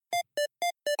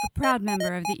a proud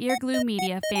member of the Earglue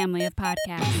Media family of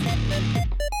podcasts.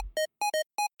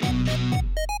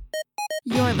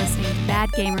 You're listening to Bad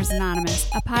Gamers Anonymous,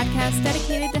 a podcast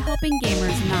dedicated to helping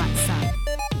gamers not suck.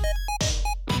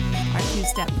 Our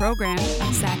two-step program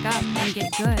of Sack Up and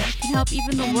Get Good can help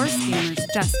even the worst gamers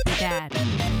just be bad.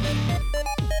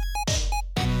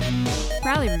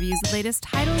 Crowley reviews the latest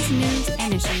titles, news,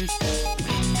 and issues.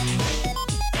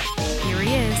 Here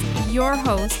he is, your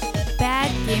host,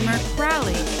 Bad Gamer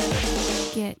Crowley.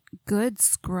 Get good,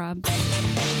 scrubs.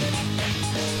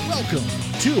 Welcome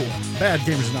to Bad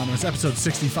Gamers Anonymous, episode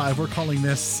 65. We're calling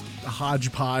this a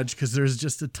hodgepodge because there's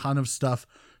just a ton of stuff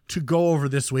to go over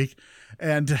this week.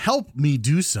 And to help me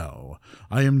do so,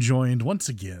 I am joined once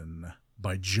again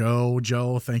by Joe.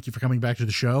 Joe, thank you for coming back to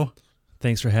the show.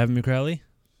 Thanks for having me, Crowley.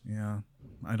 Yeah,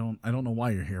 I don't know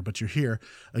why you're here, but you're here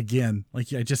again.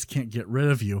 Like, I just can't get rid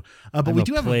of you. But I'm we a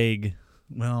do have plague.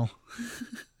 Well,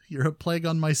 you're a plague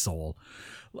on my soul.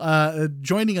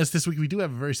 Joining us this week, we do have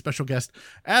a very special guest,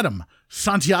 Adam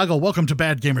Santiago. Welcome to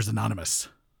Bad Gamers Anonymous.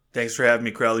 Thanks for having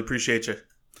me, Crowley. Appreciate you.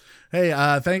 Hey,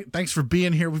 thanks for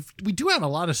being here. We do have a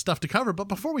lot of stuff to cover, but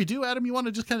before we do, Adam, you want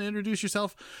to just kind of introduce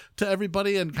yourself to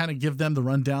everybody and kind of give them the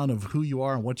rundown of who you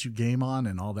are and what you game on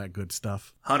and all that good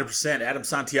stuff. 100%. Adam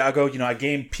Santiago. You know, I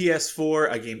game PS4,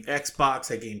 I game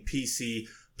Xbox, I game PC,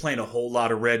 playing a whole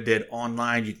lot of Red Dead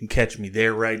Online. You can catch me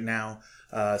there right now.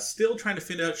 Still trying to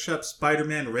finish up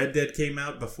Spider-Man. Red Dead came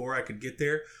out before I could get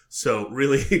there, so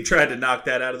really tried to knock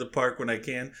that out of the park when I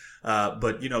can.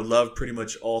 But, you know, love pretty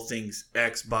much all things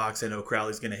Xbox. I know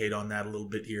Crowley's going to hate on that a little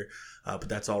bit here, but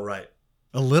that's all right.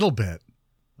 A little bit.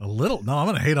 No, I'm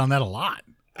going to hate on that a lot.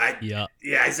 Yeah,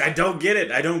 I don't get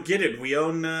it. We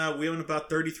own about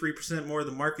 33% more of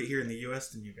the market here in the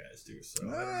U.S. than you guys do. So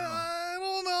I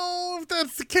don't know if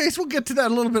that's the case. We'll get to that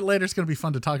a little bit later. It's going to be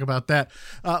fun to talk about that.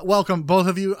 Welcome, both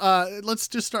of you. Let's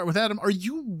just start with Adam. Are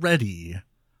you ready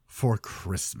for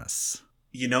Christmas?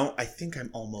 You know, I think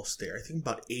I'm almost there. I think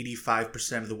about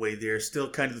 85% of the way there. Still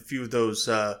kind of a few of those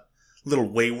little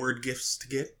wayward gifts to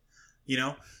get. You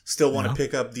know, still want to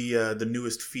pick up the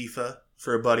newest FIFA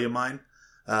for a buddy of mine.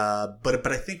 But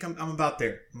I think I'm about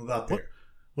there.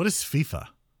 What is FIFA?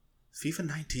 FIFA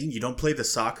 19? You don't play the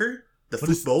soccer? The What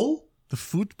is- football? The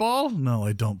football? No,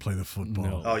 I don't play the football.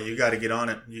 No. Oh, you got to get on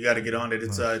it.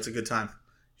 It's a good time.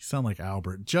 You sound like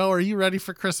Albert. Joe, are you ready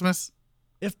for Christmas?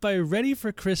 If by ready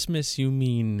for Christmas you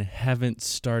mean haven't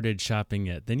started shopping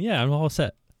yet, then yeah, I'm all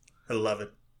set. I love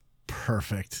it.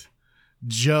 Perfect.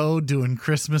 Joe doing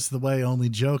Christmas the way only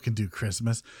Joe can do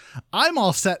Christmas. I'm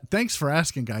all set. Thanks for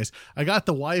asking, guys. I got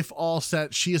the wife all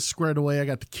set. She is squared away. I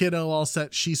got the kiddo all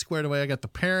set. She's squared away. I got the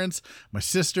parents, my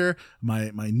sister, my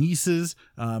nieces,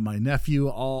 my nephew,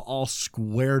 all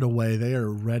squared away. They are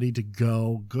ready to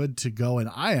go, good to go. And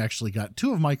I actually got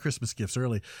two of my Christmas gifts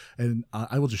early, and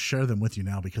I will just share them with you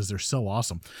now because they're so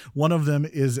awesome. One of them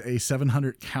is a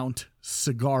 700 count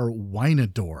cigar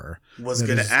Winador. Was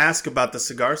going to ask about the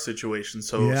cigar situation,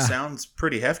 so Yeah. It sounds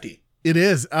pretty hefty. It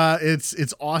is.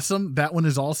 It's awesome. That one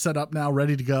is all set up now,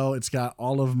 ready to go. It's got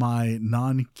all of my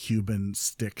non-Cuban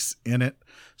sticks in it.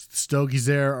 Stogies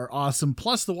there are awesome.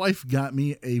 Plus, the wife got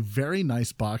me a very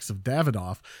nice box of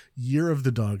Davidoff Year of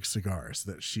the Dog cigars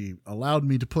that she allowed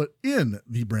me to put in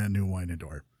the brand new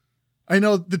Winador. I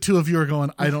know the two of you are going,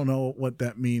 I don't know what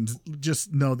that means.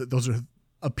 Just know that those are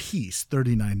a piece,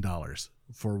 $39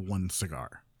 for one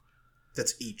cigar.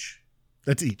 That's each.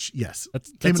 That's each, yes.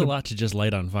 That's a lot to just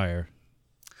light on fire.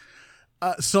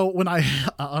 So when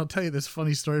I'll tell you this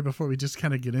funny story before we just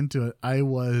kind of get into it. I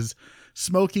was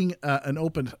smoking an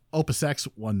Opus X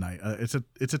one night. It's a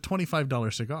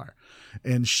 $25 cigar,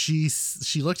 and she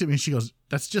looked at me and she goes,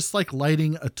 "That's just like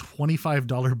lighting a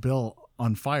 $25 bill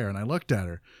on fire." And I looked at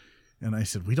her, and I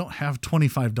said, "We don't have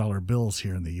 $25 bills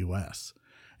here in the U.S."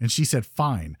 And she said,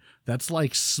 "Fine, that's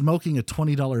like smoking a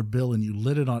 $20 bill and you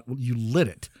lit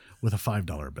it with a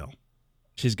 $5 bill."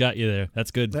 She's got you there. That's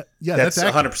good. That's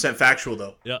 100% factual,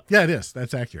 though. Yeah. Yeah, it is.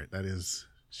 That's accurate. That is,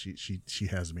 she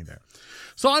has me there.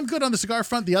 So I'm good on the cigar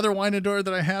front. The other Winador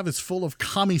that I have is full of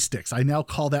commie sticks. I now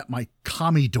call that my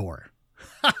commie door.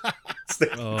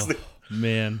 Oh,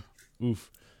 man.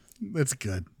 Oof. That's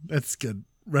good. That's good.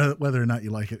 Whether or not you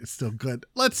like it, it's still good.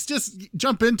 Let's just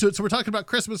jump into it. So we're talking about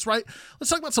Christmas, right? Let's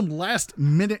talk about some last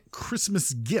minute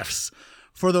Christmas gifts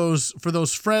for those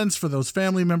friends, for those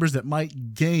family members that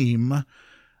might game.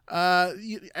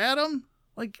 Adam,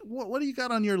 like what do you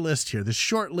got on your list here? This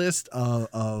short list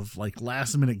of like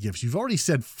last minute gifts. You've already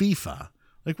said FIFA.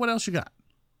 Like, what else you got?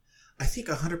 I think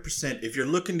 100%. If you're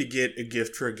looking to get a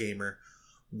gift for a gamer,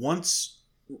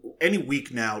 any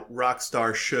week now,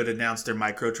 Rockstar should announce their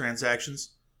microtransactions.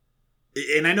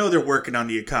 and I know they're working on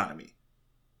the economy,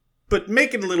 but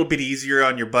make it a little bit easier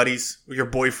on your buddies, or your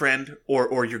boyfriend,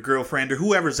 or your girlfriend, or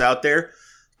whoever's out there.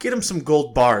 Get them some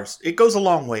gold bars. It goes a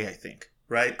long way, I think,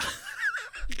 right?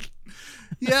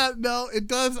 Yeah, no, it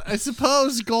does. I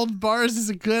suppose gold bars is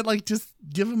a good, like, just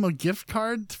give them a gift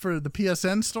card for the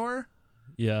PSN store.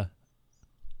 Yeah.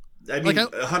 I mean,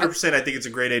 100%, I think it's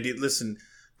a great idea. Listen,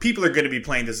 people are going to be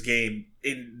playing this game,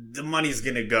 and the money's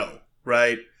going to go,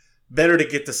 right? Better to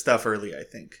get the stuff early, I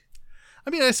think.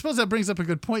 I mean, I suppose that brings up a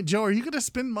good point. Joe, are you going to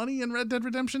spend money in Red Dead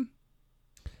Redemption?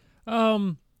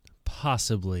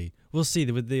 Possibly. We'll see.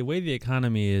 With the way the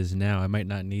economy is now, I might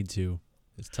not need to.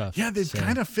 It's tough. Yeah, they've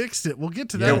kind of fixed it. We'll get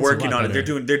to that. They're working on it.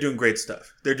 They're doing great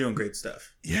stuff. They're doing great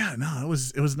stuff. Yeah, no, it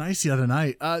was nice the other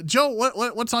night. Joe,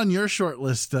 what's on your short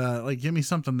list? Like, give me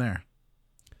something there.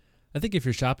 I think if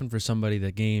you're shopping for somebody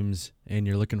that games and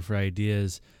you're looking for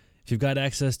ideas, if you've got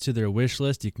access to their wish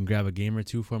list, you can grab a game or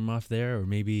two from off there. Or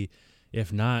maybe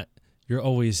if not, you're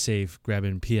always safe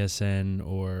grabbing PSN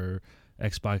or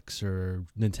Xbox or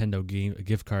Nintendo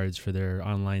gift cards for their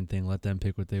online thing. Let them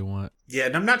pick what they want. Yeah,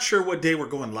 and I'm not sure what day we're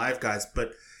going live, guys,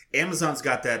 but Amazon's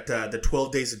got that the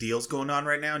 12 days of deals going on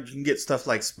right now, and you can get stuff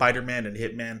like Spider-Man and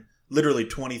Hitman literally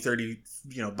 20, 30,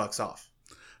 bucks off.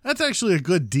 That's actually a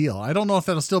good deal. I don't know if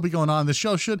that'll still be going on. The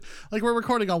show should, like, we're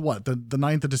recording on what? The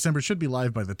 9th of December, should be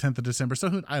live by the 10th of December.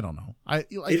 So I don't know.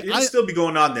 It'll still be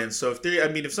going on then. So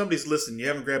if somebody's listening, you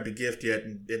haven't grabbed a gift yet,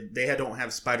 and they don't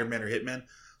have Spider-Man or Hitman,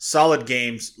 solid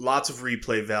games, lots of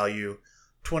replay value,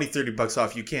 20, 30 bucks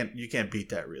off. You can't beat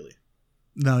that, really.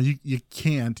 No, you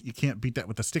can't. You can't beat that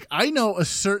with a stick. I know a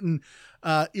certain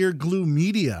Ear Glue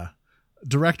Media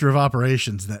director of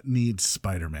operations that needs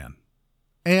Spider-Man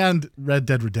and Red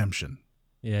Dead Redemption.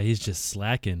 Yeah, he's just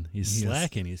slacking. He's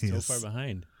slacking. He's so far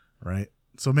behind. Right.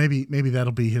 So maybe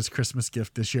that'll be his Christmas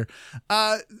gift this year.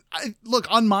 Look,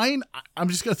 on mine, I'm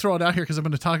just going to throw it out here because I'm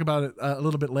going to talk about it a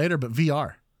little bit later, but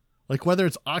VR. Like, whether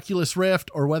it's Oculus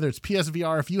Rift or whether it's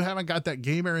PSVR, if you haven't got that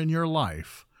gamer in your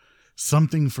life,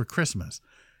 something for Christmas,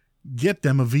 get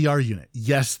them a VR unit.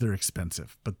 Yes, they're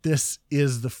expensive, but this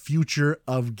is the future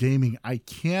of gaming. I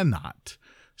cannot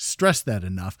stress that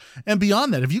enough. And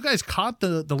beyond that, have you guys caught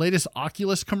the latest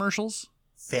Oculus commercials?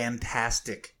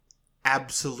 Fantastic.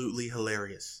 Absolutely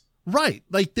hilarious. Right.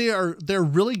 Like, they're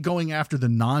really going after the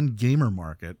non-gamer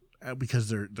market. Because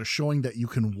they're showing that you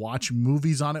can watch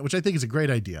movies on it, which I think is a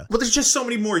great idea. Well, there's just so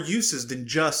many more uses than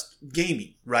just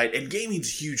gaming, right? And gaming's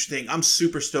a huge thing. I'm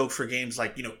super stoked for games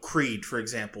like, Creed, for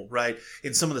example, right?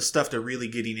 And some of the stuff they're really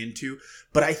getting into.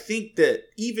 But I think that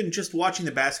even just watching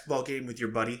the basketball game with your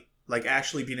buddy, like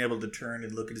actually being able to turn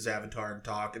and look at his avatar and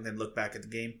talk and then look back at the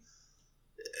game,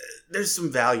 there's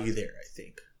some value there, I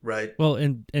think, right? Well,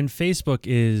 and Facebook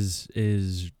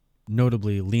is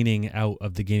notably leaning out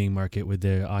of the gaming market with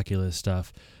their Oculus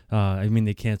stuff. I mean,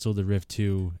 they canceled the Rift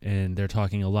 2, and they're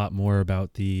talking a lot more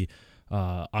about the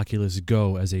Oculus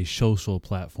Go as a social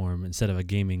platform instead of a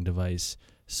gaming device.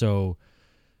 So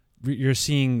you're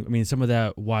seeing, I mean, some of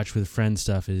that watch with friends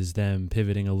stuff is them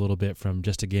pivoting a little bit from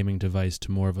just a gaming device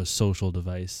to more of a social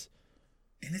device.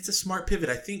 And it's a smart pivot.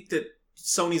 I think that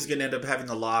Sony's going to end up having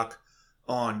the lock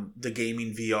on the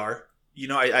gaming VR.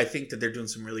 I think that they're doing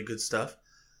some really good stuff.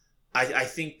 I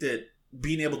think that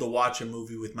being able to watch a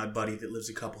movie with my buddy that lives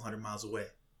a couple 100 miles away,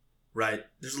 right?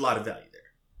 There's a lot of value there.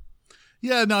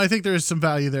 Yeah, no, I think there's some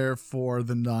value there for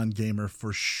the non-gamer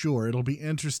for sure. It'll be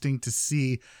interesting to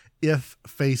see if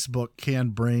Facebook can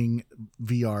bring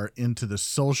VR into the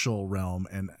social realm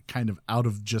and kind of out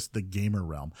of just the gamer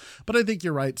realm. But I think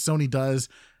you're right. Sony does.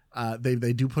 They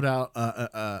do put out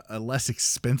a less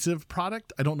expensive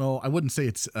product. I don't know. I wouldn't say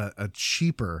it's a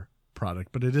cheaper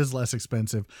product, but it is less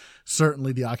expensive.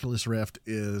 Certainly the Oculus Rift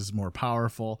is more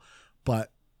powerful,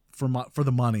 but for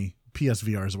the money,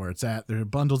 PSVR is where it's at. There are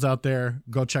bundles out there.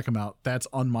 Go check them out. That's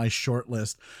on my short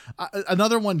list.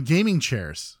 Another one, gaming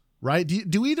chairs, right?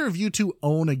 Do either of you two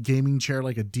own a gaming chair,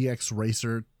 like a DX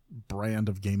Racer brand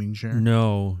of gaming chair?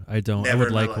 No, I don't. Never I would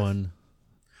in my like life. one.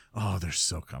 Oh, they're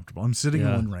so comfortable. I'm sitting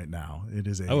in one right now. It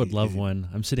is I would love one.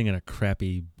 I'm sitting in a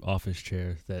crappy office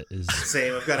chair that is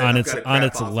Same. I've got on I've got a on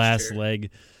crap its office last chair.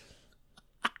 leg.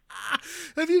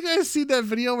 Have you guys seen that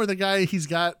video where the guy he's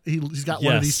got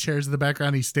one of these chairs in the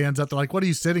background? He stands up. They're like, "What are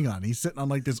you sitting on?" He's sitting on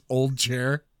like this old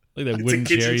chair. Like that It's a wooden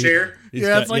kitchen chair. chair? He's Yeah,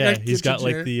 got, it's like a he's got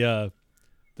kitchen like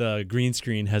the green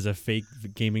screen has a fake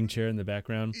gaming chair in the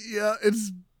background. Yeah,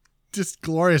 it's just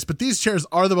glorious. But these chairs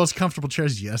are the most comfortable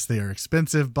chairs. Yes, they are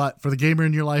expensive, but for the gamer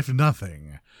in your life,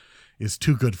 nothing is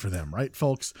too good for them, right,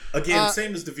 folks? Again,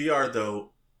 same as the VR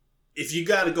though. If you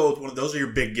got to go with one of those, are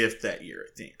your big gift that year,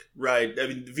 I think. Right? I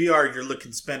mean, VR,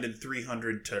 you're spending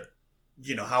 $300 to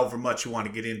however much you want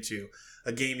to get into.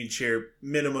 A gaming chair,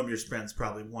 minimum your spend's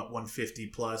probably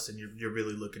 $150 plus, and you're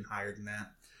really looking higher than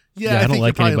that. Yeah, I don't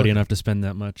like anybody enough to spend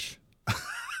that much.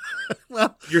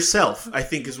 Well, yourself, I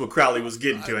think, is what Crowley was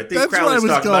getting to. I think That's Crowley's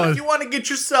where I was talking about going. if you want to get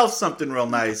yourself something real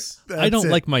nice. I don't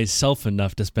like myself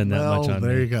enough to spend that much on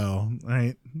there me. you go. All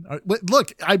right. But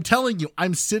look, I'm telling you,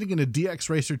 I'm sitting in a DX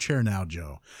Racer chair now,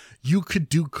 Joe. You could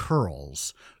do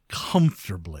curls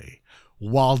comfortably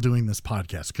while doing this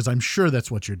podcast, because I'm sure that's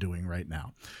what you're doing right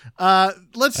now. I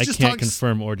can't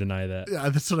confirm or deny that. Yeah,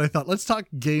 that's what I thought. Let's talk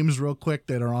games real quick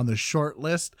that are on the short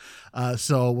list.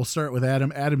 So we'll start with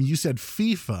Adam. Adam, you said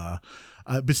FIFA.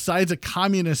 Besides a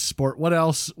communist sport, what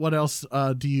else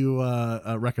do you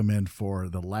recommend for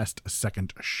the last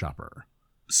second shopper?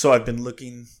 So I've been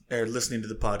listening to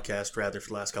the podcast rather for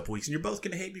the last couple weeks, and you're both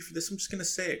going to hate me for this. I'm just going to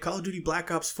say it. Call of Duty Black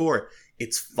Ops 4.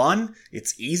 It's fun.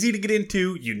 It's easy to get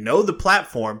into. You know the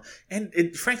platform. And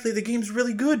frankly, the game's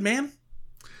really good, man.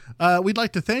 We'd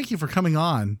like to thank you for coming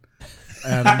on.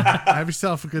 Adam, have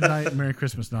yourself a good night and Merry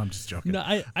Christmas. No, I'm just joking. No,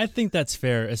 I think that's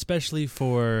fair, especially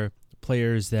for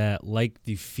players that like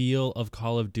the feel of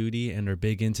Call of Duty and are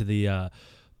big into the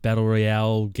Battle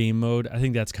Royale game mode. I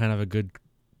think that's kind of a good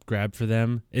grab for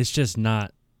them. It's just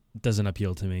doesn't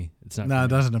appeal to me. It's not. No, it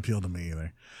doesn't appeal to me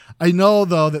either. I know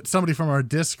though that somebody from our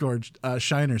Discord,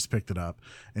 Shiners, picked it up,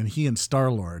 and he and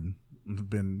Star-Lord have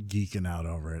been geeking out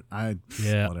over it.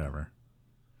 Whatever.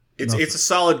 It's a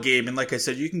solid game, and like I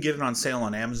said, you can get it on sale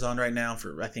on Amazon right now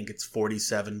for I think it's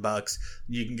 $47.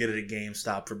 You can get it at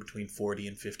GameStop for between $40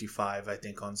 and $55. I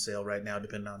think on sale right now,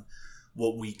 depending on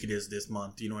what week it is this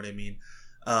month. You know what I mean?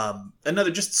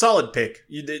 Another just solid pick.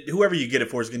 Whoever you get it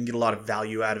for is going to get a lot of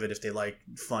value out of it if they like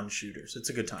fun shooters. It's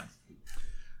a good time.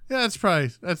 Yeah, I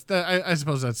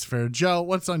suppose that's fair. Joe,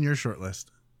 what's on your short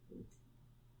list?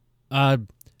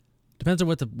 Depends on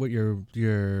what your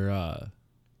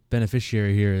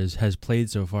beneficiary here has played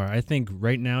so far. I think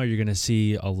right now you're going to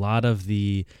see a lot of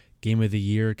the Game of the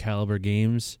Year caliber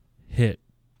games hit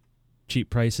cheap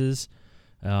prices,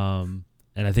 and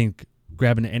I think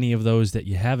grabbing any of those that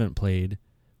you haven't played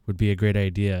would be a great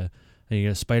idea.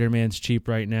 And, Spider-Man's cheap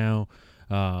right now.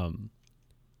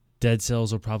 Dead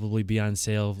Cells will probably be on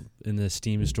sale in the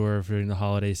Steam store during the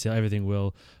holiday sale. Everything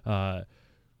will. God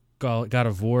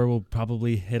of War will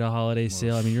probably hit a holiday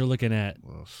sale. I mean, you're looking at...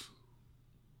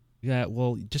 Yeah,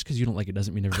 well, just because you don't like it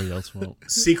doesn't mean everybody else won't.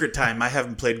 Secret time. I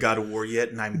haven't played God of War yet,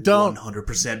 and I'm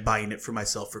 100% buying it for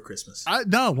myself for Christmas.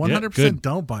 No, 100%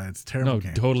 don't buy it. It's a terrible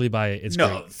game. No, totally buy it. It's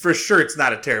great. For sure it's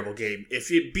not a terrible game. If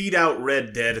it beat out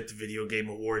Red Dead at the Video Game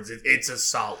Awards, it's a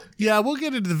solid game. Yeah, we'll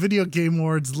get into the Video Game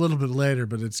Awards a little bit later,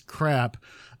 but it's crap.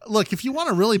 Look, if you want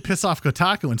to really piss off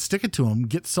Kotaku and stick it to them,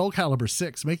 get Soul Calibur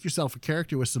 6. Make yourself a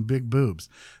character with some big boobs.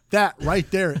 That right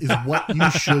there is what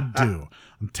you should do.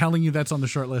 I'm telling you, that's on the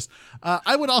short list.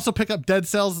 I would also pick up Dead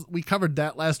Cells. We covered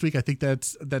that last week. I think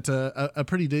that's a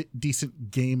pretty decent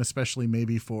game, especially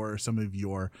maybe for some of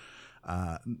your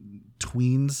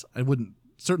tweens. I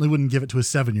certainly wouldn't give it to a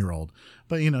 7-year-old,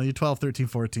 but your 12, 13,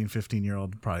 14,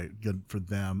 15-year-old, probably good for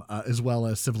them, as well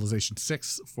as Civilization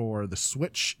 6 for the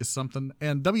Switch is something.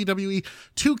 And WWE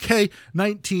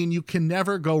 2K19, you can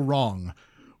never go wrong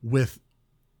with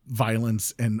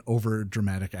violence and over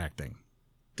dramatic acting.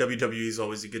 WWE is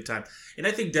always a good time. And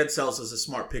I think Dead Cells is a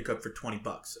smart pickup for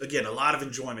 $20. Again, a lot of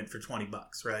enjoyment for $20,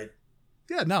 right?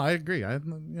 Yeah, no, I agree.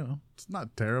 It's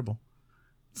not terrible.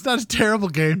 It's not a terrible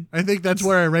game. I think that's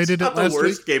where I rated it last week. It's not the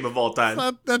worst game of all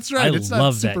time. That's right. It's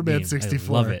not Superman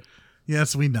 64. I love it.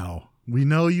 Yes, we know. We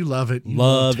know you love it. You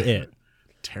love it.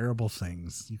 Terrible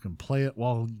things. You can play it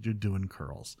while you're doing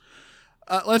curls.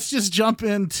 Let's just jump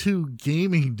into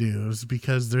gaming news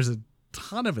because there's a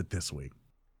ton of it this week.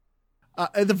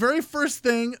 And the very first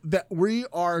thing that we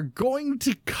are going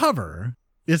to cover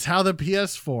is how the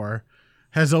PS4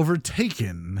 has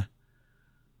overtaken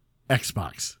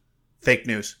Xbox. Fake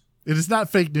news. It is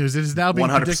not fake news. It is now being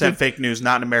 100% predicted. fake news,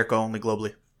 not in America, only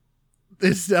globally.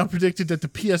 It's now predicted that the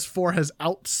PS4 has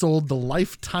outsold the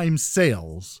lifetime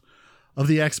sales of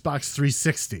the Xbox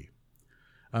 360.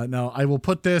 Now, I will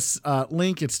put this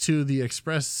link. It's to the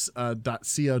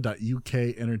express.co.uk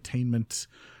entertainment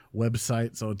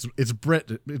website. So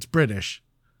it's British.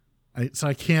 So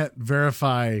I can't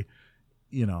verify,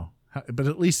 but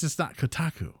at least it's not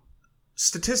Kotaku.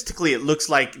 Statistically, it looks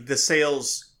like the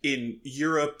sales in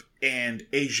Europe and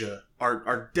Asia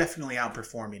are definitely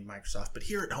outperforming Microsoft. But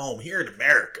here at home, here in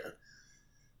America,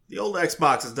 the old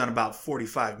Xbox has done about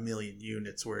 45 million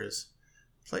units, whereas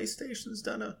PlayStation's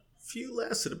done a few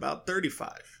less at about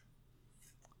 35.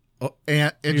 Oh,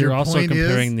 and you're also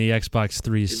comparing the Xbox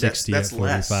 360 that's at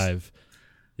 45. less.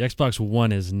 The Xbox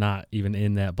One is not even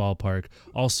in that ballpark.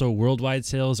 Also, worldwide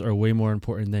sales are way more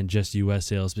important than just US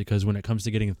sales, because when it comes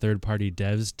to getting third-party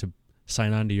devs to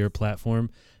sign on to your platform,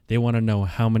 they want to know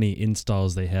how many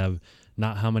installs they have,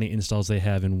 not how many installs they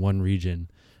have in one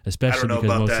region. Especially I don't know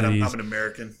because about most that. of these, I'm an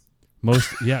American.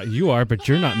 Yeah, you are, but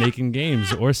you're not making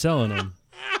games or selling them.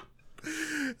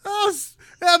 Oh,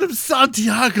 Adam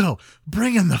Santiago,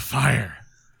 bring in the fire.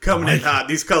 Coming in hot.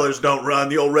 These colors don't run.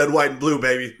 The old red, white, and blue,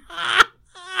 baby.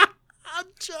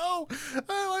 Joe,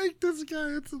 I like this guy.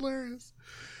 It's hilarious.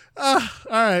 All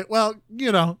right. Well,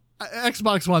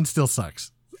 Xbox One still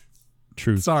sucks.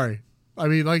 True. Sorry. I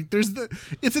mean,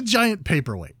 it's a giant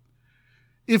paperweight.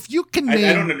 If you can name,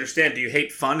 I don't understand. Do you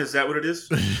hate fun? Is that what it is?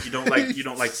 You don't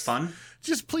like fun?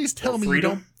 Just please tell Or me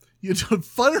freedom? you don't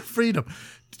fun or freedom.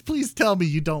 Please tell me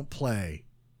you don't play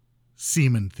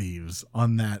Seaman Thieves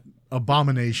on that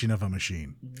abomination of a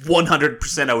machine.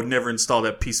 100%. I would never install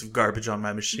that piece of garbage on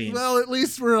my machine. Well, at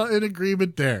least we're in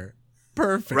agreement there.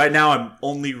 Perfect. Right now, I'm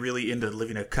only really into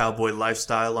living a cowboy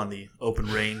lifestyle on the open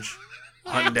range,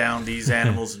 hunting down these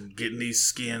animals and getting these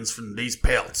skins from these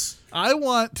pelts. I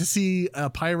want to see a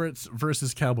Pirates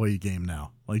versus Cowboy game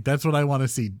now. Like, that's what I want to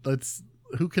see.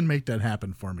 Who can make that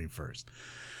happen for me first?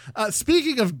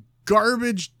 Speaking of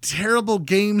garbage, terrible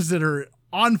games that are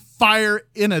on fire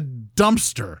in a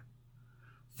dumpster,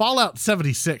 Fallout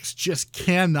 76 just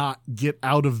cannot get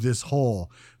out of this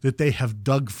hole that they have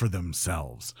dug for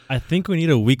themselves. I think we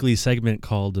need a weekly segment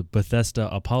called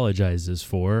Bethesda Apologizes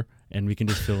For, and we can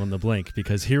just fill in the blank,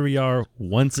 because here we are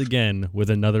once again with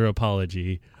another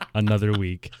apology, another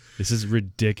week. This is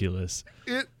ridiculous.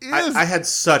 It is. I had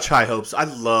such high hopes. I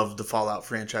love the Fallout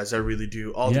franchise. I really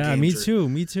do. All the Yeah, games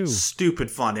me too. stupid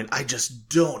fun, and I just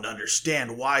don't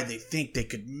understand why they think they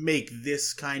could make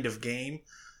this kind of game.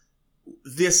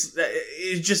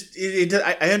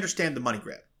 I understand the money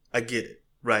grab. I get it,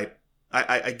 right?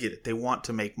 I get it. They want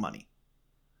to make money.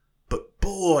 But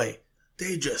boy,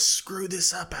 they just screw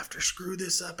this up after screw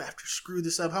this up after screw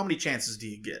this up. How many chances do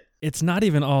you get? It's not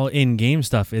even all in-game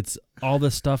stuff. It's all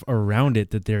the stuff around it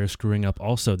that they're screwing up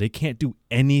also. They can't do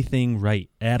anything right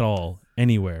at all,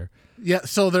 anywhere. Yeah,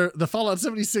 so the Fallout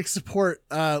 76 support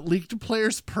leaked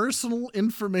players' personal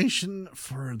information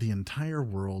for the entire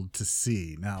world to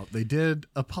see. Now, they did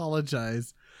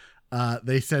apologize.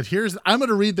 They said, I'm going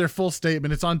to read their full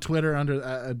statement. It's on Twitter under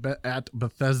at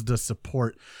Bethesda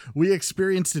Support. We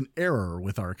experienced an error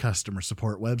with our customer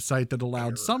support website that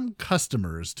allowed some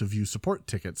customers to view support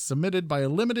tickets submitted by a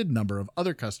limited number of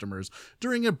other customers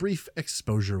during a brief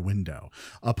exposure window.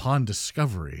 Upon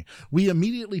discovery, we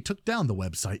immediately took down the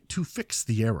website to fix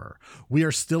the error. We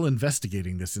are still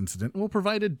investigating this incident and will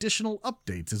provide additional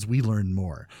updates as we learn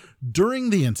more. During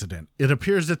the incident, it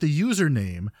appears that the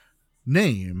username,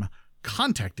 name,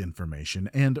 contact information,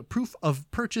 and proof of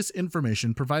purchase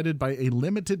information provided by a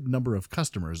limited number of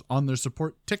customers on their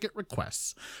support ticket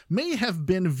requests may have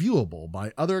been viewable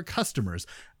by other customers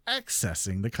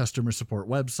accessing the customer support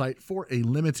website for a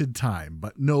limited time,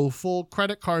 but no full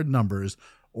credit card numbers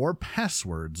or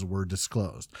passwords were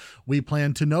disclosed. We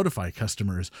plan to notify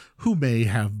customers who may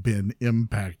have been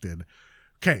impacted.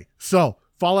 Okay, so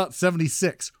Fallout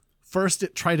 76. First,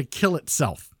 it tried to kill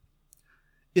itself.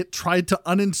 It tried to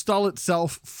uninstall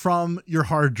itself from your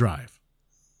hard drive.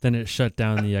 Then it shut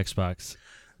down the Xbox.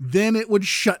 Then it would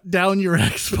shut down your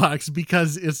Xbox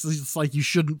because it's like, you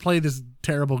shouldn't play this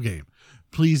terrible game.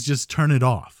 Please just turn it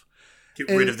off. Get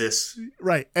rid of this.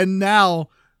 Right. And now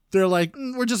they're like,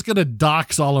 we're just going to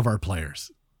dox all of our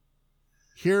players.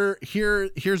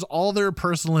 Here's all their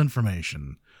personal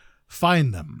information.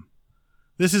 Find them.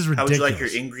 This is ridiculous. How would you like your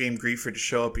in-game griefer to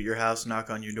show up at your house, knock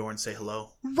on your door, and say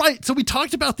hello? Right. So we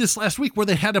talked about this last week where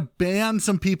they had to ban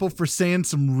some people for saying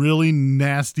some really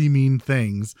nasty, mean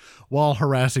things while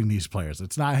harassing these players.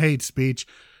 It's not hate speech.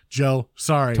 Joe,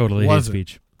 sorry. Totally hate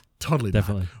speech. Totally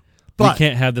Definitely. But we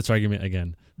can't have this argument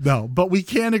again. No, but we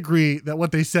can agree that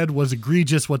what they said was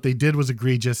egregious. What they did was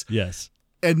egregious. Yes.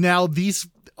 And now these,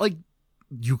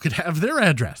 you could have their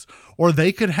address, or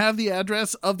they could have the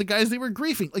address of the guys they were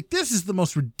griefing. Like, this is the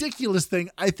most ridiculous thing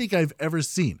I think I've ever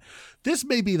seen. This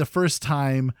may be the first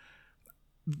time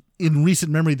in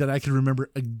recent memory that I can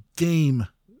remember a game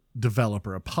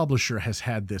developer, a publisher, has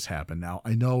had this happen. Now,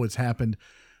 I know it's happened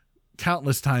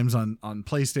countless times on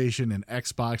PlayStation and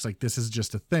Xbox. Like, this is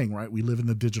just a thing, right? We live in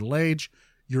the digital age.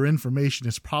 Your information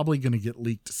is probably going to get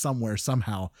leaked somewhere,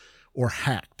 somehow, or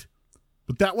hacked.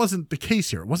 But that wasn't the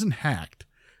case here. It wasn't hacked.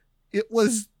 It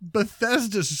was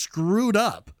Bethesda screwed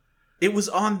up. It was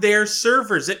on their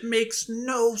servers. It makes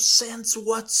no sense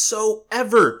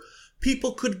whatsoever.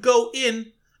 People could go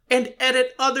in and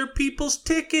edit other people's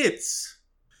tickets.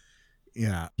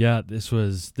 Yeah. Yeah, this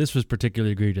was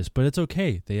particularly egregious, but it's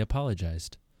okay. They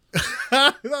apologized.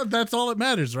 That's all that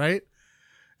matters, right?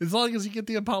 As long as you get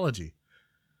the apology.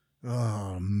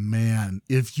 Oh, man.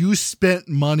 If you spent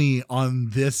money on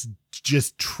this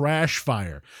just trash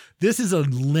fire, this is a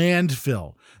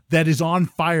landfill that is on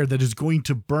fire that is going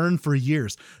to burn for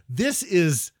years. This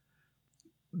is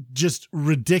just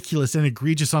ridiculous and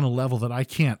egregious on a level that I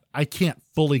can't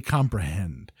fully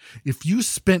comprehend. If you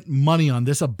spent money on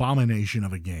this abomination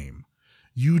of a game,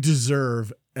 you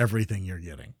deserve everything you're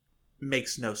getting.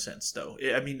 Makes no sense, though.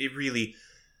 I mean, it really...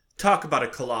 Talk about a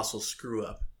colossal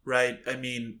screw-up, right? I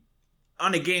mean,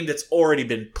 on a game that's already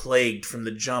been plagued from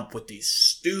the jump with these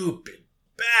stupid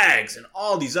bags and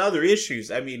all these other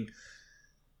issues. I mean,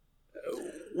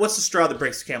 what's the straw that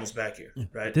breaks the camel's back here,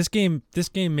 right? This game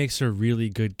makes a really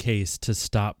good case to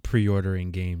stop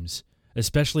pre-ordering games.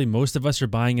 Especially most of us are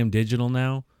buying them digital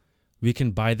now. We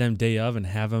can buy them day of and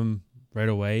have them right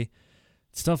away.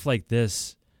 Stuff like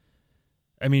this.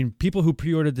 I mean, people who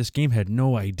pre-ordered this game had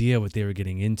no idea what they were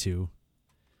getting into.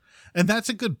 And that's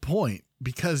a good point,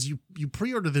 because you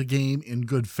pre-order the game in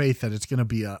good faith that it's going to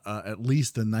be at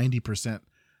least a 90%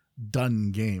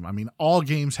 done game. I mean, all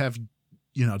games have,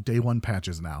 day one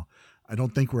patches now. I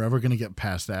don't think we're ever going to get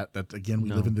past that. That, again,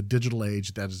 we live in the digital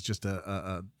age. That is just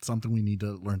a something we need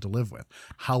to learn to live with.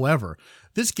 However,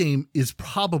 this game is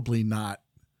probably not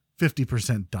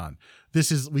 50% done.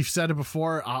 We've said it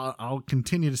before. I'll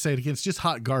continue to say it again. It's just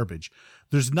hot garbage.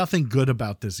 There's nothing good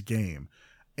about this game.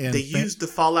 And they used the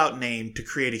Fallout name to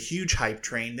create a huge hype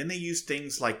train. Then they used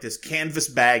things like this canvas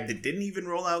bag that didn't even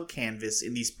roll out canvas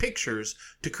in these pictures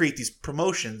to create these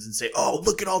promotions and say, oh,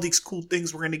 look at all these cool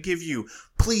things we're going to give you.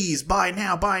 Please buy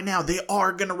now, buy now. They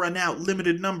are going to run out,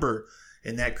 limited number.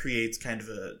 And that creates kind of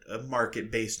a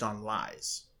market based on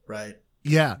lies, right?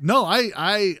 Yeah, no,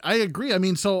 I agree. I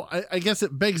mean, so I guess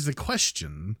it begs the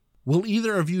question, will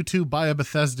either of you two buy a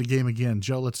Bethesda game again?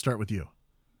 Joe, let's start with you.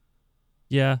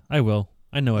 Yeah, I will.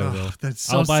 I know I will. That's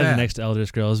so I'll buy sad. the next Elder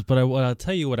Scrolls, but I'll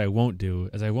tell you what I won't do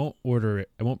is I won't order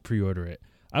it. I won't pre-order it.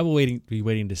 I will be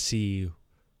waiting to see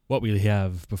what we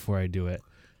have before I do it.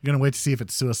 You're going to wait to see if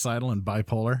it's suicidal and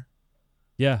bipolar?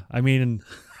 Yeah, I mean,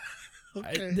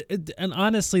 Okay. and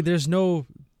honestly, there's no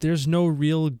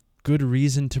real good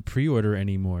reason to pre-order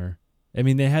anymore. I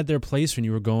mean, they had their place when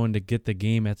you were going to get the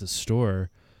game at the store,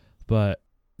 but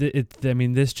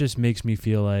this just makes me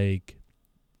feel like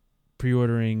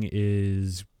pre-ordering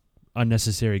is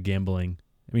unnecessary gambling.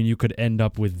 I mean, you could end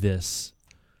up with this.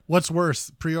 What's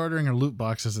worse, pre-ordering or loot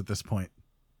boxes at this point?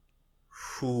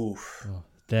 Whew. Oh,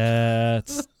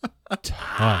 that's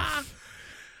tough.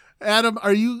 Adam,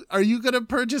 are you going to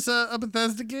purchase a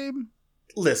Bethesda game?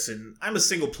 Listen, I'm a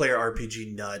single player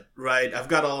RPG nut, right? I've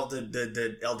got all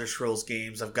the Elder Scrolls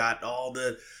games. I've got all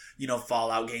the,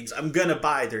 Fallout games. I'm going to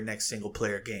buy their next single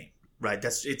player game, right?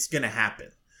 It's going to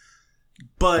happen.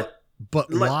 But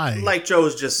why? Like Joe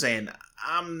was just saying,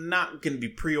 I'm not going to be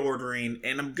pre-ordering,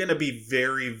 and I'm going to be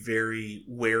very, very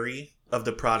wary of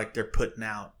the product they're putting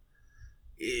out.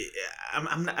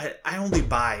 I only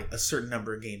buy a certain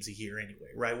number of games a year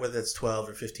anyway, right? Whether it's 12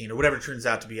 or 15 or whatever it turns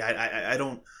out to be. I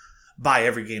don't buy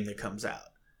every game that comes out.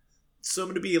 So I'm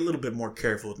going to be a little bit more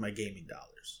careful with my gaming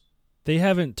dollars. They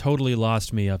haven't totally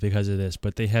lost me up because of this,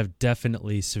 but they have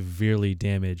definitely severely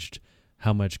damaged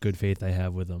how much good faith I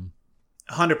have with them.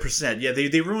 100%. Yeah,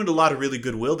 they ruined a lot of really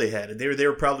goodwill they had. And they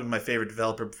were probably my favorite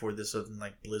developer before this, other than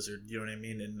like Blizzard. You know what I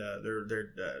mean? And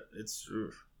it's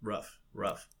rough.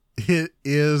 It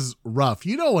is rough.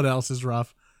 You know what else is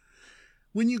rough?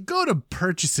 When you go to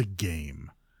purchase a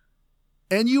game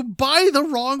and you buy the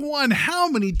wrong one. How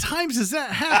many times has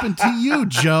that happened to you,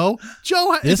 Joe?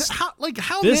 Joe,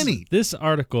 how many? This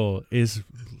article is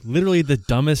literally the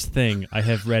dumbest thing I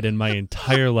have read in my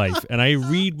entire life, and I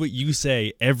read what you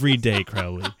say every day,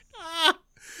 Crowley.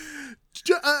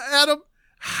 Adam,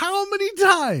 how many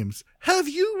times have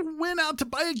you went out to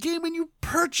buy a game and you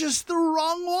purchased the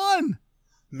wrong one?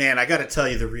 Man, I got to tell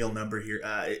you the real number here.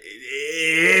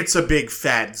 It's a big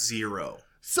fat 0.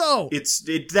 So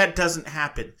that doesn't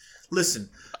happen. Listen,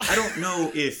 I don't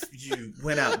know if you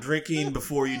went out drinking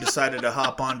before you decided to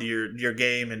hop onto your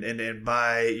game and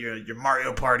buy your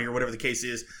Mario Party or whatever the case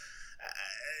is.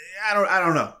 I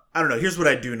don't know. Here's what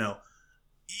I do know.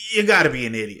 You got to be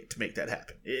an idiot to make that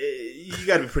happen. You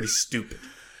got to be pretty stupid.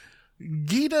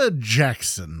 Gita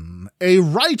Jackson, a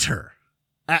writer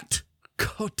at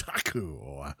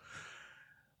Kotaku,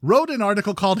 wrote an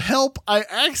article called "Help, I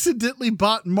accidentally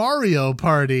bought Mario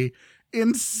Party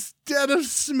instead of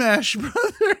Smash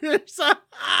Brothers."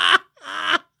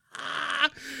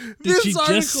 Did you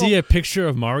just see a picture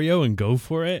of Mario and go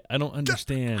for it? I don't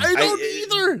understand. I don't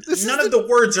either. answer. None of the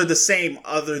words are the same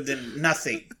other than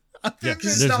nothing. Yeah,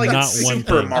 Because there's it's not like not one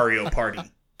Super thing. Mario Party.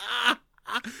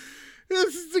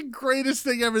 This is the greatest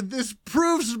thing ever. This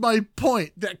proves my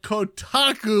point that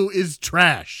Kotaku is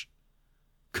trash.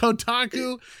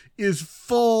 Kotaku is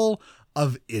full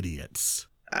of idiots.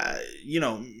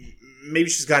 Maybe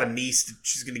she's got a niece that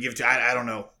she's going to give it to. I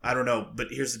don't know. But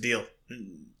here's the deal.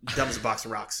 Dumb as a box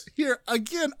of rocks. Here,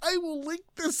 again, I will link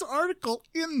this article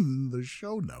in the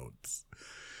show notes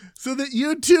so that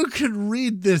you too can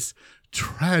read this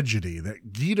tragedy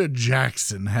that Gita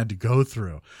Jackson had to go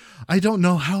through. I don't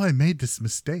know how I made this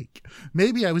mistake.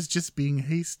 Maybe I was just being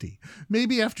hasty.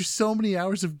 Maybe after so many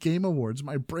hours of Game Awards,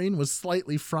 my brain was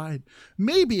slightly fried.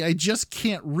 Maybe I just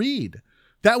can't read.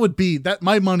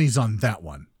 My money's on that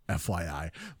one,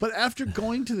 FYI. But after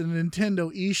going to the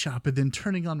Nintendo eShop and then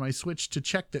turning on my Switch to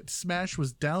check that Smash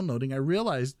was downloading, I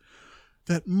realized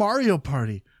that Mario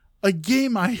Party, a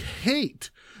game I hate,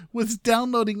 was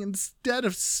downloading instead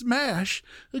of Smash,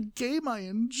 a game I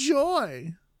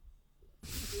enjoy.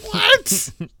 What?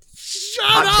 Shut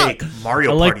Hot up! take.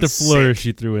 Mario I like Party's the flourish sick.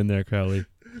 you threw in there, Crowley.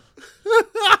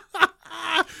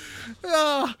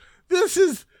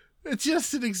 It's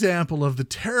just an example of the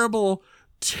terrible,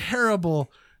 terrible,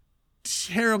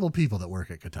 terrible people that work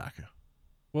at Kotaku.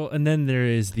 Well, and then there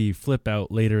is the flip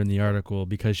out later in the article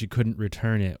because she couldn't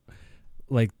return it.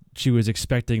 Like she was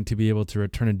expecting to be able to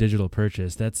return a digital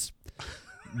purchase. That's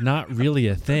not really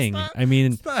a thing. I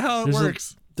mean, That's not how it there's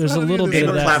works. there's a little bit Name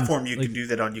of a that. platform you like, can do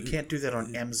that on. You can't do that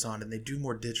on Amazon, and they do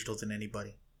more digital than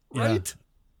anybody. Right?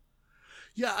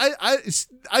 Yeah,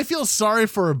 I feel sorry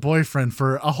for her boyfriend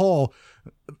for a whole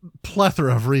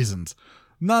plethora of reasons.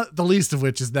 Not the least of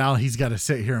which is now he's got to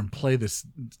sit here and play this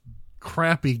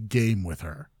crappy game with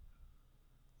her.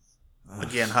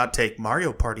 Again, hot take.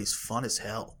 Mario Party's fun as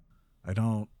hell. I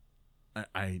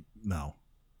no.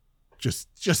 Just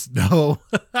no.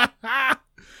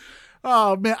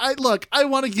 Oh man, I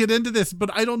want to get into this,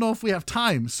 but I don't know if we have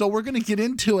time. So we're going to get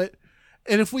into it.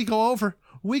 And if we go over,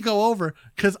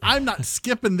 because I'm not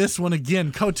skipping this one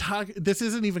again. Kotaku, this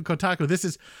isn't even Kotaku. This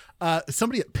is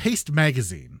somebody at Paste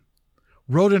Magazine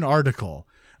wrote an article.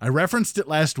 I referenced it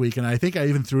last week, and I think I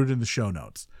even threw it in the show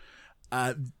notes.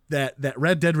 That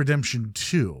Red Dead Redemption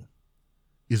 2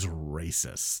 is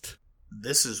racist.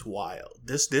 This is wild.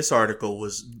 This article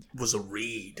was a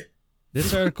read.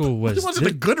 This article was. It wasn't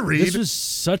a good read. This was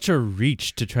such a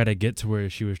reach to try to get to where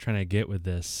she was trying to get with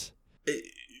this. It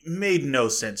made no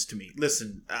sense to me.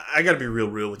 Listen, I got to be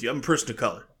real with you. I'm a person of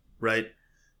color, right?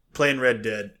 Playing Red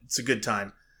Dead, it's a good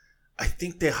time. I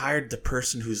think they hired the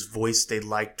person whose voice they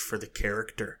liked for the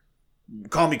character.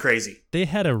 Call me crazy. They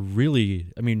had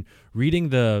reading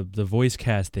the voice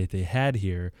cast that they had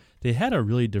here, they had a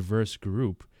really diverse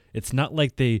group. It's not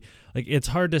like it's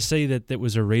hard to say that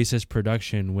was a racist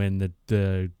production when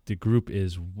the group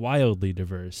is wildly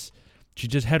diverse. She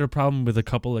just had a problem with a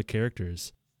couple of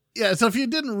characters. Yeah, so if you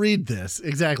didn't read this,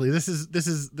 exactly, this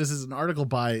is an article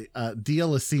by Dia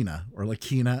Lacina or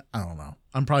Lakina, I don't know.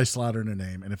 I'm probably slaughtering her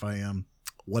name, and if I am,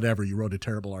 whatever, you wrote a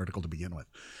terrible article to begin with.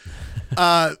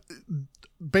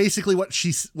 Basically what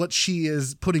she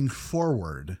is putting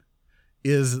forward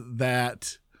is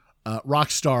that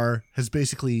Rockstar has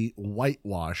basically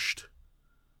whitewashed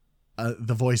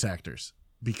the voice actors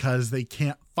because they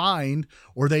can't find,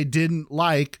 or they didn't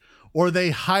like, or they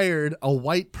hired a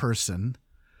white person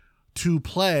to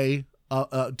play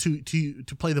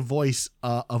to play the voice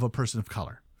of a person of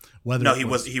color. He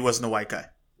wasn't a white guy.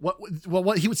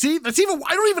 What he would see? That's even.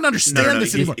 I don't even understand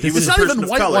this anymore. He was it's a not person even of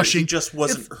color. whitewashing. He just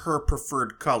wasn't her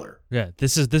preferred color. Yeah,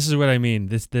 this is what I mean.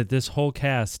 This whole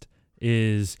cast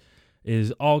is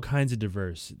all kinds of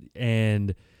diverse,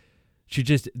 and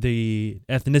the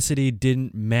ethnicity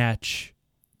didn't match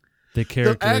the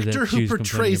character. The actor that she who was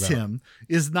portrays complaining about. him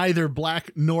is neither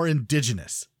black nor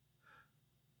indigenous.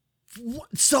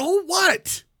 So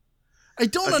what? I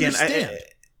don't understand.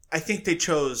 I think they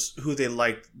chose who they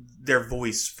liked their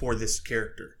voice for this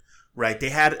character, right? They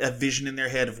had a vision in their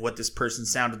head of what this person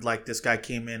sounded like. This guy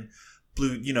came in,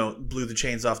 blew the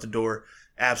chains off the door,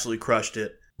 absolutely crushed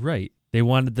it. Right. They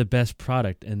wanted the best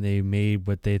product, and they made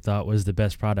what they thought was the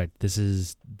best product. This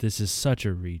is such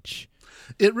a reach.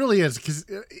 It really is, because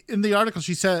in the article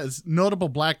she says notable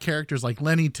black characters like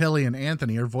Lenny, Tilly, and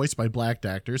Anthony are voiced by black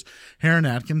actors Heron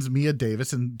Atkins, Mia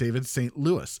Davis, and David St.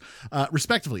 Louis,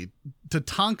 respectively.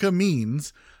 Tatanka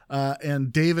Means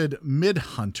and David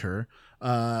Midhunter,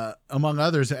 among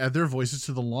others, add their voices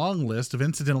to the long list of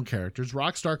incidental characters.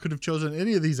 Rockstar could have chosen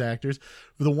any of these actors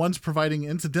for the ones providing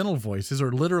incidental voices,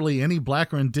 or literally any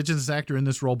black or indigenous actor in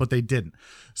this role, but they didn't.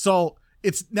 So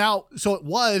it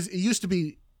used to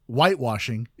be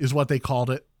whitewashing is what they called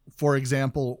it. For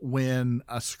example, when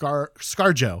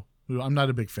ScarJo, who I'm not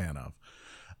a big fan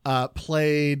of,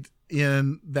 played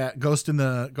in that Ghost in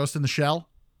the Shell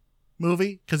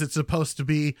movie, because it's supposed to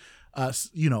be,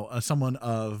 someone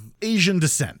of Asian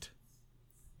descent,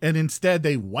 and instead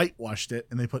they whitewashed it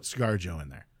and they put ScarJo in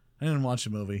there. I didn't watch the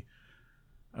movie.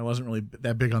 I wasn't really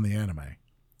that big on the anime.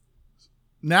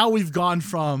 Now we've gone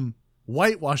from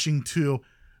whitewashing to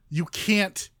you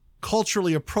can't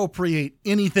culturally appropriate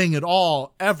anything at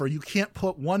all ever. You can't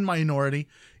put one minority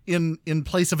in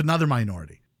place of another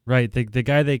minority. Right. The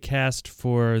guy they cast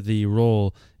for the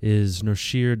role is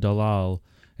Noshir Dalal,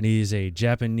 and he's a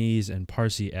Japanese and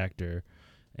Parsi actor,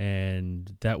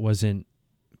 and that wasn't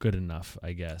good enough,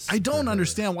 I guess. I don't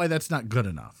understand why that's not good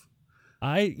enough.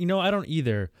 I don't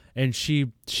either. And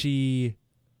she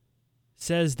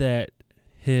says that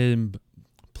him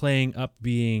playing up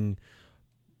being,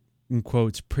 in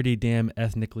quotes, pretty damn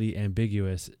ethnically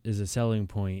ambiguous is a selling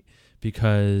point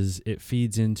because it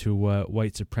feeds into what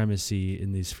white supremacy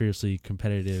in these fiercely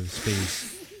competitive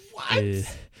space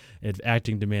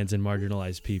acting demands in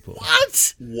marginalized people.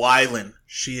 What? Wylin.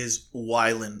 She is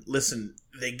Wylin. Listen,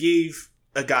 they gave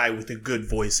a guy with a good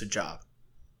voice a job.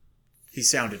 He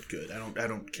sounded good. I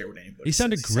don't care what anybody He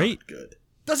sounded says. great. He sounded good.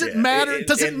 Doesn't matter.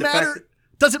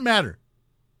 Doesn't matter.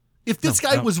 If this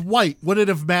guy was white, would it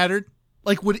have mattered?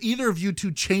 Like, would either of you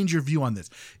two change your view on this?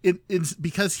 It's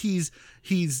because he's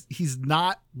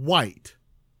not white.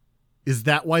 Is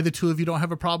that why the two of you don't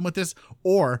have a problem with this?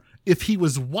 Or if he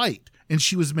was white and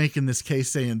she was making this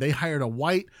case saying they hired a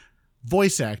white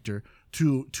voice actor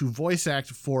to voice act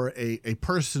for a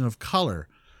person of color,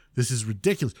 this is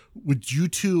ridiculous. Would you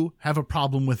two have a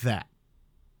problem with that?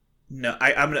 No,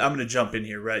 I'm gonna jump in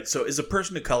here, right? So, as a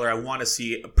person of color, I want to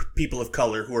see people of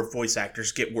color who are voice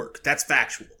actors get work. That's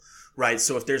factual, right?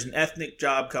 So, if there's an ethnic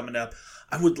job coming up,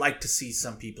 I would like to see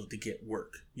some people to get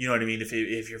work. You know what I mean?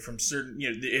 If you're from certain,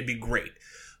 it'd be great.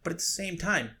 But at the same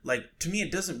time, like, to me,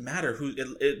 it doesn't matter who.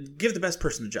 Give the best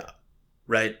person the job,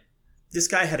 right? This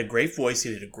guy had a great voice.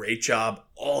 He did a great job.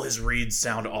 All his reads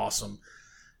sound awesome.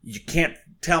 You can't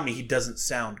tell me he doesn't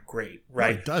sound great,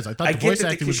 right? No, it does. I thought the voice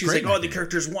acting was great. She's like, the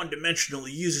character's one-dimensional.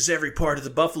 He uses every part of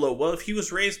the buffalo. Well, if he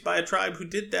was raised by a tribe who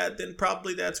did that, then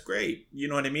probably that's great. You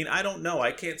know what I mean? I don't know.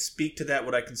 I can't speak to that.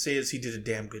 What I can say is he did a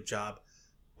damn good job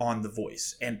on the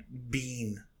voice and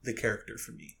being the character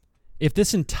for me. If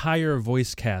this entire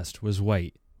voice cast was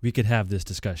white, we could have this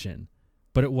discussion.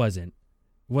 But it wasn't.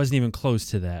 It wasn't even close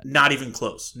to that. Not even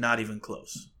close. Not even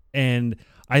close. And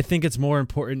I think it's more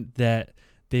important that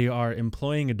they are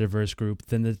employing a diverse group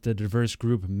than that the diverse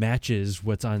group matches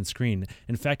what's on screen.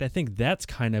 In fact, I think that's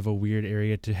kind of a weird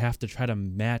area to have to try to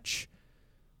match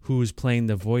who's playing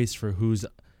the voice for who's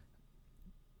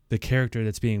the character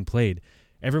that's being played.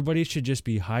 Everybody should just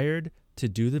be hired to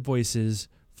do the voices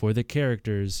for the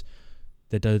characters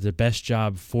that does the best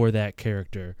job for that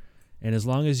character. And as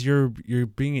long as you're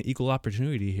being an equal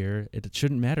opportunity here, it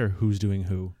shouldn't matter who's doing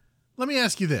who. Let me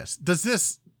ask you this. Does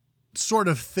this sort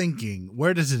of thinking,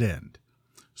 where does it end?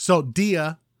 So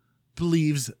Dia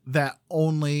believes that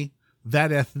only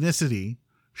that ethnicity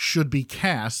should be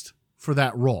cast for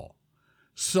that role.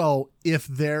 So if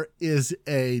there is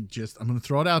I'm going to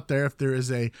throw it out there, if there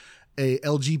is a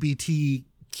LGBTQ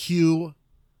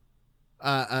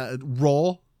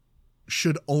role,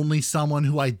 should only someone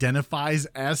who identifies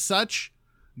as such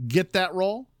get that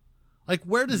role? Like,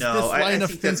 where does this line of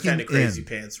thinking that's kind of crazy end?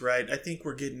 pants, right? I think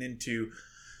we're getting into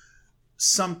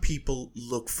some people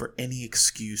look for any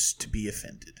excuse to be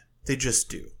offended. They just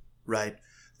do, right?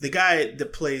 The guy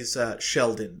that plays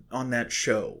Sheldon on that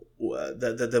show,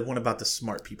 the one about the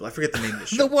smart people. I forget the name of the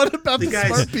show. The one about the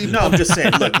smart people. No, I'm just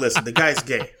saying. Look, listen. The guy's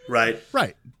gay, right?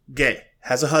 Right. Gay.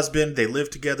 Has a husband. They live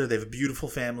together. They have a beautiful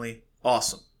family.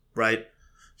 Awesome, right?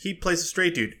 He plays a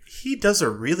straight dude. He does a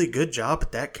really good job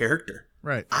at that character.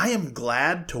 Right. I am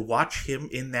glad to watch him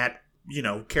in that,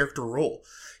 character role.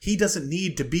 He doesn't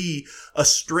need to be a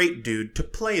straight dude to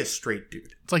play a straight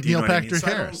dude. It's like Neil Patrick So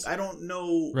Harris. I don't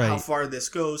know how far this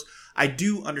goes. I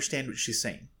do understand what she's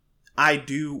saying. I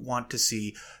do want to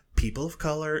see people of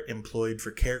color employed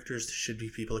for characters that should be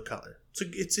people of color.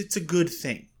 It's a good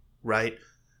thing, right?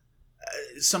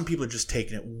 Some people are just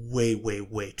taking it way, way,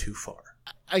 way too far.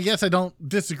 I guess I don't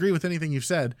disagree with anything you've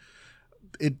said.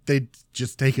 They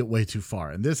just take it way too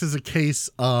far. And this is a case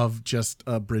of just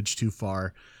a bridge too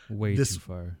far. Too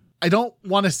far. I don't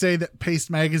want to say that Paste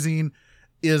Magazine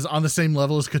is on the same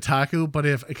level as Kotaku,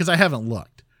 because I haven't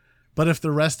looked. But if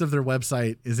the rest of their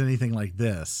website is anything like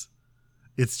this,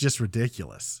 it's just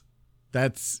ridiculous.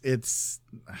 It's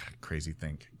crazy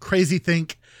think. Crazy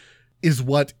think is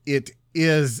what it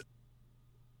is.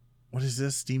 what is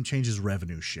this? Steam changes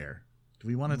revenue share. Do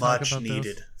we want to talk about much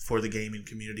needed this? for the gaming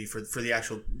community, for the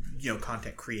actual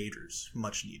content creators.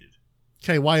 Much needed.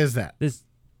 Okay, why is that? This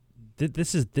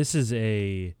is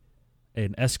an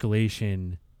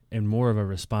escalation and more of a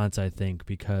response, I think,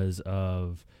 because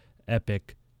of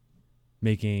Epic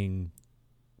making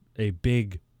a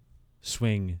big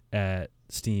swing at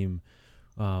Steam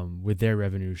with their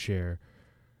revenue share.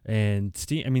 And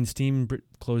Steam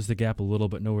closed the gap a little,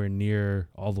 but nowhere near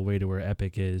all the way to where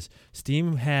Epic is.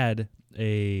 Steam had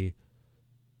a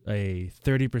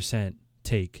 30%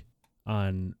 take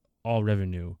on all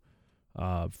revenue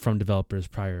from developers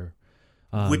prior.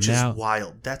 Which is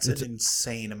wild. That's an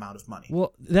insane amount of money.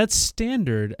 Well, that's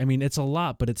standard. I mean, it's a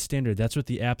lot, but it's standard. That's what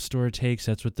the App Store takes.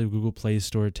 That's what the Google Play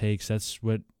Store takes. That's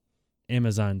what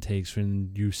Amazon takes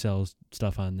when you sell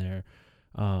stuff on there.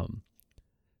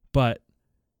 But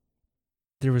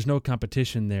there was no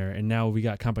competition there, and now we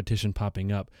got competition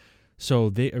popping up.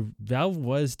 So Valve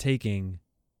was taking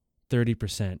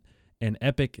 30%, and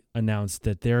Epic announced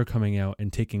that they're coming out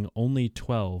and taking only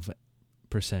 12%.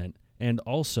 And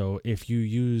also, if you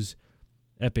use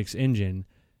Epic's engine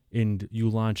and you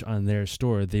launch on their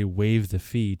store, they waive the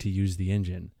fee to use the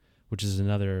engine, which is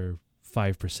another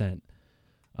 5%,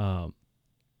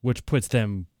 which puts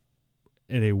them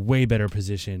in a way better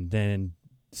position than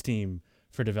Steam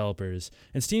for developers.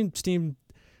 And Steam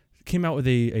came out with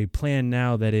a plan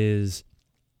now that is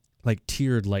like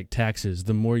tiered like taxes.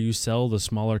 The more you sell, the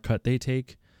smaller cut they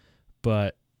take.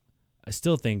 But I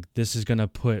still think this is going to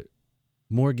put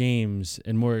more games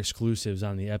and more exclusives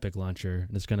on the Epic launcher,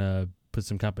 and it's going to put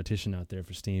some competition out there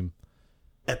for Steam.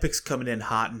 Epic's coming in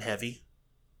hot and heavy,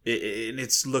 and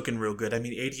it's looking real good. I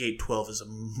mean, 88-12 is a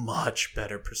much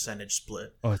better percentage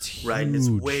split. Oh, it's huge. Right? And it's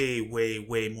way, way,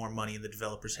 way more money in the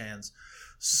developer's hands.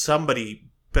 Somebody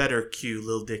better cue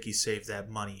Lil Dicky Save That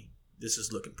Money. This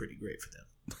is looking pretty great for them.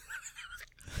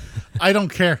 I don't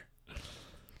care.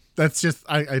 That's just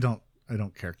I don't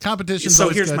care. Competition. So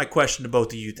here's my question to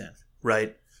both of you then,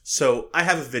 right? So I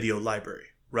have a video library,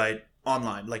 right?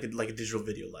 Online, like a digital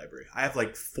video library. I have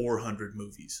like 400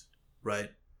 movies,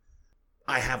 right?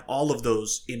 I have all of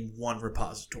those in one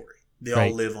repository. They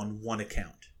all live on one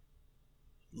account.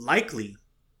 Likely,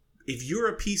 if you're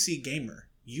a PC gamer,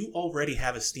 you already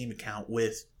have a Steam account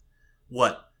with,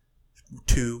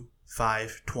 2,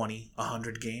 5, 20,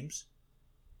 100 games?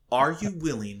 Are you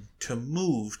willing to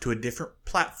move to a different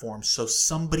platform so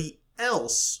somebody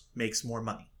else makes more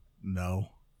money?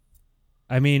 No.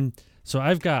 I mean, so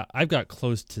I've got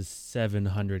close to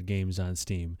 700 games on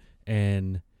Steam,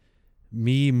 and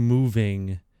me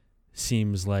moving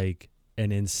seems like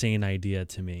an insane idea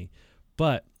to me.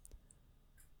 But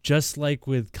just like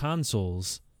with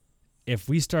consoles, if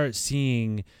we start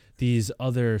seeing these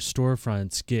other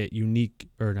storefronts get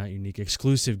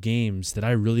exclusive games that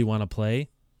I really want to play,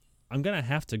 I'm going to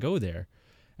have to go there.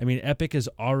 I mean, Epic is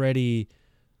already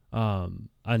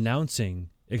announcing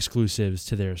exclusives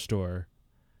to their store,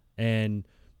 and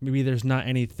maybe there's not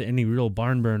any real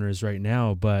barn burners right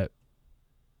now, but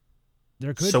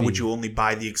there could be. So would you only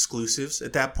buy the exclusives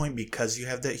at that point because you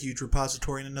have that huge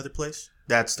repository in another place?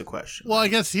 That's the question. Well, I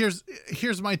guess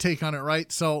here's my take on it, right?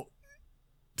 So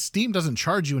Steam doesn't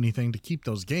charge you anything to keep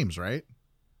those games, right?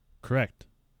 Correct.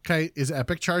 Okay, is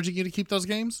Epic charging you to keep those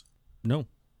games? No.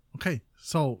 Okay,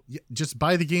 so just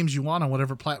buy the games you want on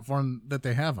whatever platform that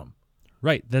they have them.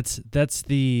 Right. That's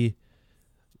the.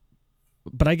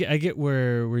 But I get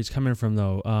where he's coming from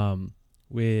though.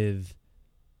 With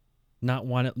not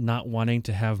wanting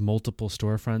to have multiple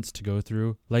storefronts to go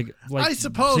through. Like I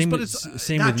suppose, but it's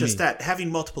same not with just me. that. Having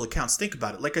multiple accounts. Think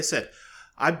about it. Like I said,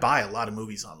 I buy a lot of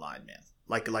movies online, man.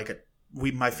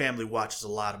 My family watches a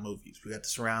lot of movies. We got the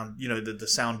surround, the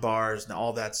sound bars and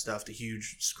all that stuff, the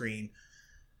huge screen.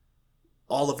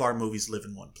 All of our movies live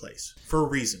in one place for a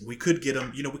reason. We could get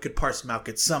them, we could parse them out,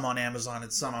 get some on Amazon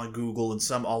and some on Google and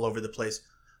some all over the place.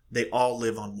 They all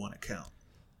live on one account,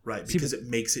 right? Because it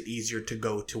makes it easier to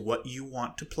go to what you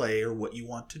want to play or what you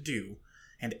want to do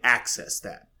and access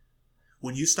that.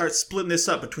 When you start splitting this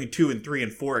up between 2 and 3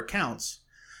 and 4 accounts,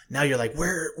 now you're like,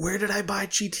 where did I buy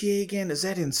GTA again? Is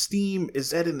that in Steam?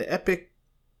 Is that in the Epic?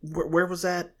 Where was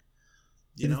that?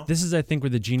 This is, I think, where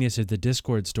the genius of the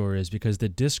Discord store is, because the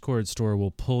Discord store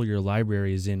will pull your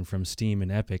libraries in from Steam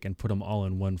and Epic and put them all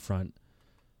in one front.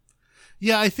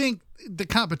 Yeah, I think the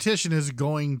competition is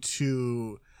going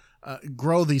to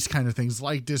grow these kind of things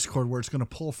like Discord, where it's going to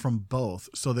pull from both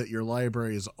so that your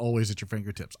library is always at your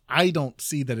fingertips. I don't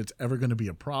see that it's ever going to be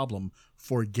a problem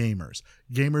for gamers.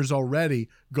 Gamers already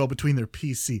go between their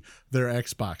PC, their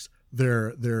Xbox,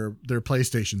 their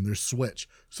PlayStation, their Switch.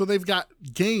 So they've got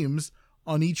games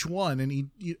on each one, and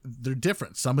they're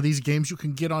different. Some of these games you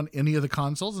can get on any of the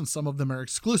consoles, and some of them are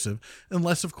exclusive,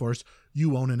 unless, of course,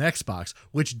 you own an Xbox,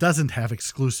 which doesn't have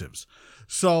exclusives.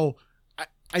 So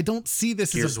I don't see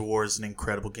this Gears as of War is an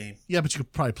incredible game. Yeah, but you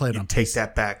could probably play it on Take PC.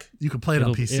 that back. You could play it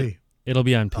on PC. It'll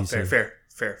be on Oh, PC. fair.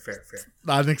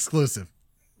 Not an exclusive.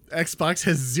 Xbox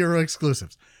has 0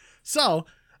 exclusives. So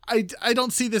I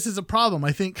don't see this as a problem.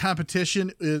 I think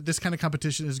competition, this kind of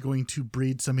competition is going to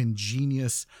breed some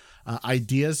ingenious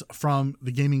ideas from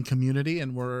the gaming community,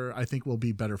 and I think we'll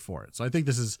be better for it. So I think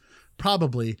this is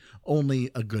probably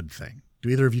only a good thing. Do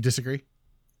either of you disagree?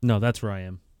 No, that's where I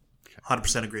am.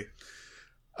 100% agree.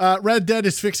 Red Dead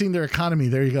is fixing their economy.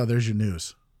 There you go. There's your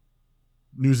news.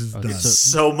 News is done.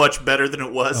 So much better than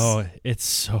it was. Oh, it's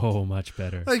so much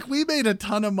better. Like, we made a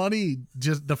ton of money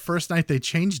just the first night they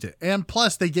changed it. And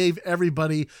plus, they gave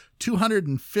everybody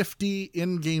 250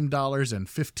 in-game dollars and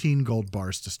 15 gold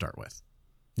bars to start with.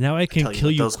 Now I can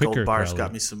kill you those quicker. Gold bars Crowley.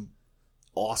 got me some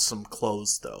awesome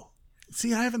clothes, though.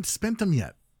 See, I haven't spent them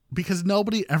yet because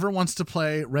nobody ever wants to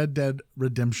play Red Dead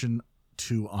Redemption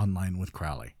 2 online with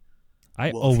Crowley.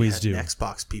 I Well, always if you do. had an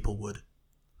Xbox, people would.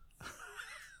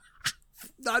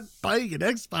 Not buying an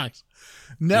Xbox.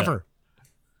 Never.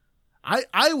 Yeah.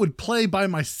 I would play by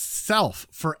myself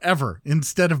forever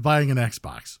instead of buying an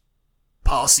Xbox.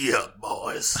 Posse up,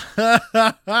 boys. All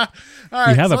right,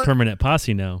 We have a permanent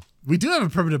posse now. We do have a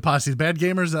permanent posse. Bad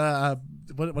Gamers,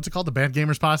 what's it called? The Bad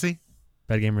Gamers Posse?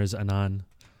 Bad Gamers Anon.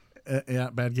 Yeah,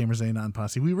 Bad Gamers Anon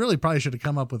Posse. We really probably should have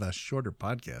come up with a shorter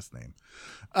podcast name.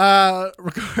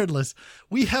 Regardless,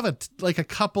 we have a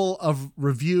couple of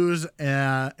reviews,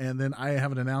 and then I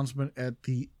have an announcement at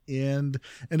the end.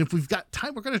 And if we've got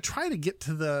time, we're going to try to get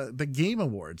to the Game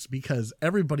Awards, because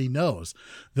everybody knows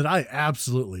that I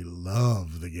absolutely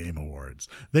love the Game Awards.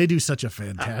 They do such a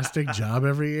fantastic job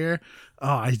every year. Oh,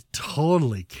 I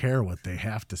totally care what they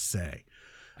have to say.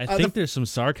 I think there's some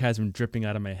sarcasm dripping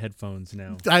out of my headphones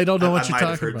now. I don't know what you're might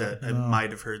have talking heard about. that. I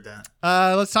might have heard that.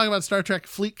 Let's talk about Star Trek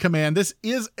Fleet Command. This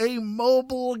is a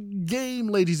mobile game,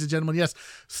 ladies and gentlemen. Yes,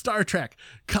 Star Trek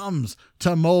comes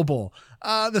to mobile.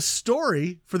 The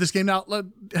story for this game, now,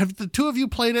 have the two of you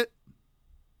played it?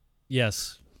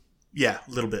 Yes. Yeah, a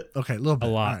little bit. Okay, a little bit.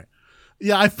 A lot. All right.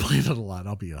 Yeah, I've played it a lot.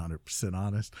 I'll be 100%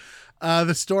 honest.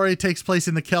 The story takes place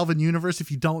in the Kelvin universe.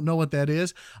 If you don't know what that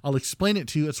is, I'll explain it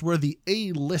to you. It's where the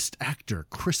A-list actor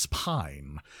Chris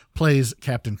Pine plays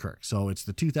Captain Kirk. So it's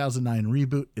the 2009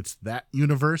 reboot. It's that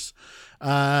universe.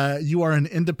 You are an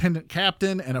independent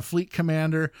captain and a fleet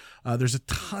commander. There's a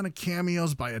ton of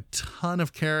cameos by a ton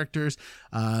of characters.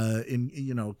 Kirk,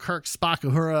 Spock,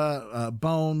 Uhura,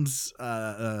 Bones,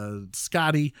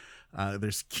 Scotty.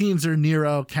 There's Keenzer,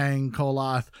 Nero, Kang,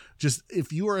 Koloth. Just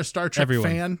if you are a Star Trek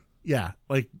fan, yeah,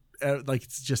 like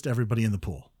it's just everybody in the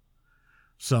pool.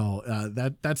 So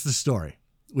that's the story,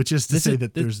 which is to say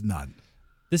that there's none.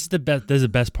 This is the best. This is the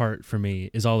best part for me.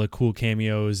 Is all the cool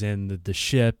cameos and the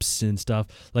ships and stuff.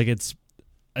 Like it's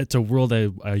a world,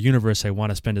 a universe I want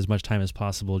to spend as much time as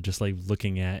possible, just like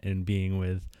looking at and being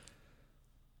with.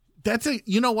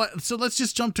 You know what? So let's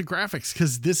just jump to graphics,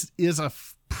 because this is a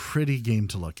pretty game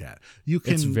to look at.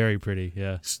 It's very pretty.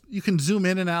 Yeah. You can zoom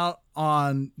in and out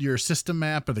on your system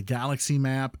map or the galaxy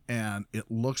map, and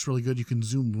it looks really good. You can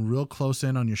zoom real close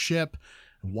in on your ship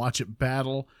and watch it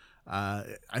battle.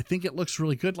 I think it looks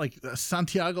really good. Like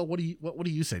Santiago, what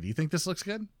do you say? Do you think this looks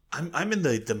good? I'm in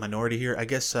the minority here. I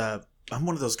guess I'm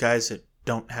one of those guys that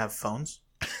don't have phones.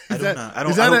 I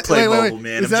don't play mobile,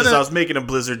 man. I was making a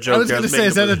Blizzard joke. I was going to say,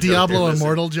 is that a Diablo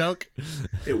Immortal joke?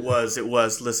 It was.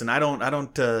 Listen, I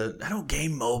don't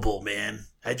game mobile, man.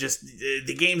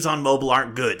 The games on mobile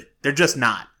aren't good. They're just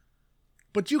not.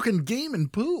 But you can game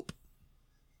and poop.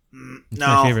 No,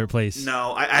 my favorite place.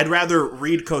 No, I'd rather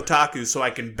read Kotaku so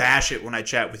I can bash it when I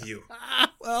chat with you.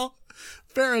 Well,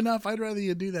 fair enough. I'd rather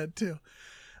you do that too.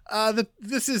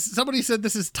 Somebody said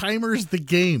this is Timers the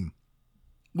Game.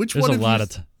 I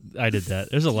did that.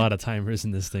 There's a lot of timers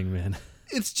in this thing, man.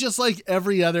 It's just like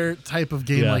every other type of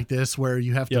game like this, where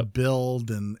you have to build,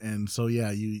 and so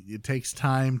it takes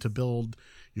time to build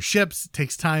your ships. It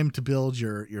takes time to build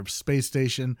your space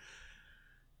station.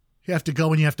 You have to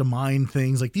go and you have to mine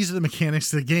things. Like, these are the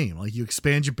mechanics of the game. Like, you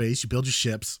expand your base, you build your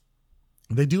ships.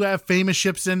 They do have famous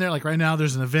ships in there. Like right now,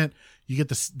 there's an event. You get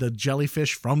the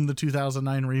jellyfish from the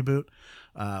 2009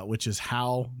 reboot, which is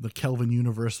how the Kelvin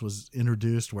universe was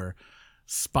introduced, where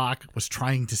Spock was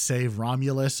trying to save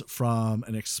Romulus from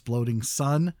an exploding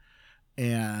sun,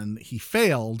 and he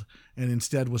failed, and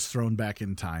instead was thrown back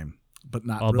in time, but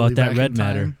not all really about that back red in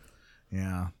matter.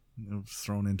 time.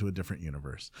 thrown into a different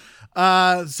universe.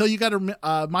 So you got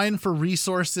to mine for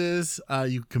resources.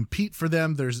 You compete for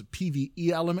them. There's a PvE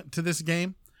element to this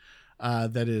game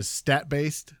that is stat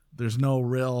based. There's no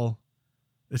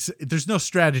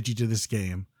strategy to this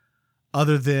game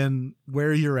other than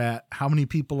where you're at, how many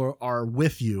people are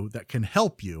with you that can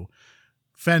help you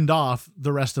fend off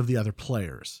the rest of the other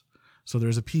players. So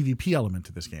there's a PvP element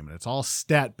to this game, and it's all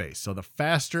stat based. So the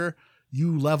faster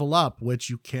you level up, which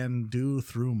you can do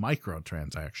through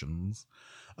microtransactions,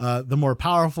 the more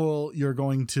powerful you're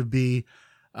going to be,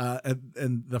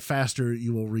 and the faster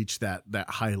you will reach that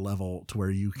high level to where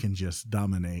you can just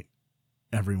dominate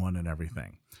everyone and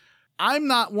everything. I'm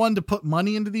not one to put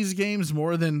money into these games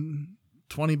more than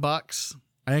 $20.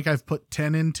 I think I've put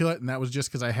 10 into it, and that was just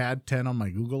because I had 10 on my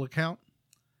Google account.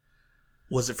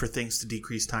 Was it for things to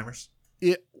decrease timers?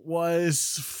 It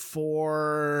was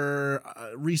for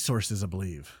resources, I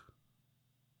believe.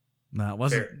 No, it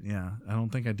wasn't. Fair. Yeah, I don't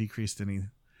think I decreased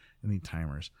any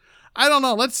timers. I don't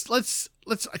know. Let's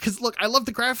because look, I love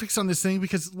the graphics on this thing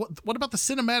because what about the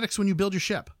cinematics when you build your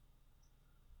ship?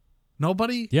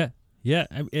 Nobody? Yeah.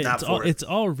 It's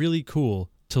all really cool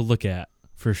to look at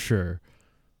for sure.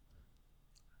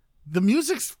 The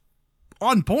music's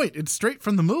on point. It's straight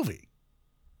from the movie.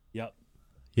 Yep.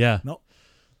 Yeah. No,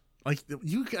 like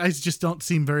you guys just don't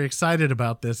seem very excited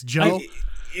about this, Joe.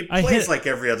 It plays like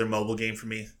every other mobile game for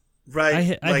me,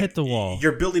 right? I hit the wall.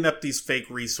 You're building up these fake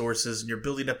resources, and you're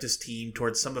building up this team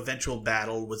towards some eventual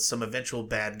battle with some eventual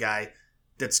bad guy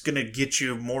that's going to get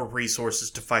you more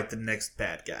resources to fight the next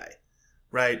bad guy,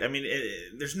 right? I mean,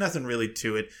 there's nothing really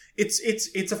to it.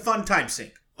 It's a fun time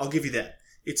sink. I'll give you that.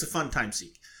 It's a fun time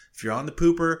sink. If you're on the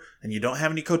pooper and you don't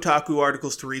have any Kotaku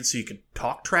articles to read so you can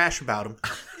talk trash about them,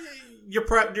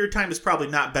 your time is probably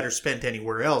not better spent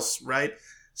anywhere else, right?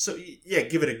 So, yeah,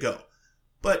 give it a go.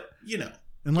 But,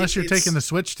 Unless you're taking the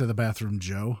Switch to the bathroom,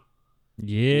 Joe.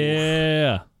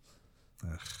 Yeah.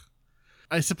 Ugh.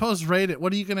 I suppose rate it.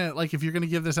 What are you going to, if you're going to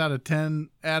give this out of 10,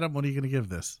 Adam, what are you going to give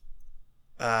this?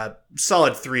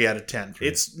 Solid 3 out of 10.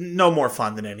 It's no more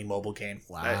fun than any mobile game.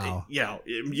 Wow.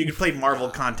 You can play Marvel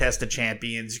Contest of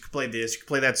Champions. You can play this. You can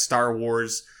play that Star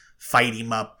Wars Fight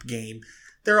 'em Up game.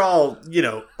 They're all,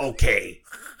 okay.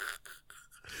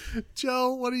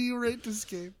 Joe, what do you rate this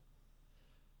game?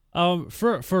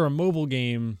 For a mobile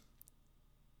game,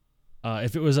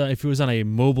 if it was on a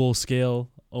mobile scale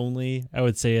only, I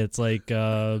would say it's like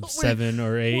 7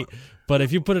 or 8. But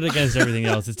if you put it against everything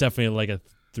else, it's definitely like a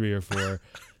 3 or 4.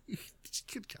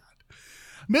 Good God.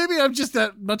 Maybe I'm just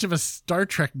that much of a Star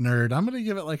Trek nerd. I'm going to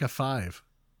give it like a 5.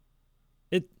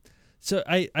 So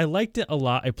I liked it a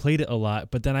lot. I played it a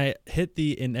lot, but then I hit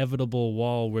the inevitable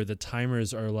wall where the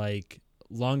timers are like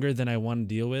longer than I want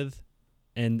to deal with,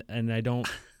 and I don't.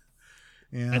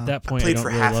 Yeah. At that point, I played don't for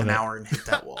really half love an it. hour and hit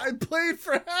that wall. I played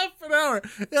for half an hour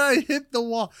and I hit the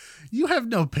wall. You have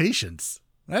no patience.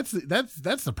 That's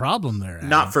the problem there. Adam.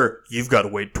 Not for you've got to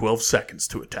wait 12 seconds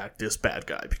to attack this bad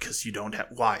guy because you don't have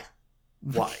why.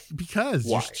 Because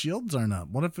Why? your shields aren't up.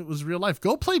 What if it was real life?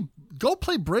 Go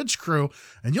play Bridge Crew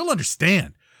and you'll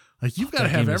understand. Like you've got to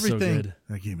have everything. So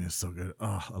that game is so good.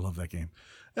 Oh, I love that game.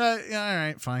 Yeah, all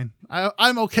right, fine.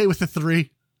 I'm okay with the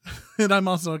 3, and I'm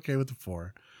also okay with the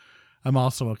 4. I'm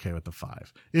also okay with the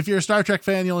 5. If you're a Star Trek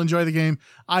fan, you'll enjoy the game.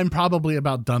 I'm probably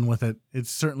about done with it.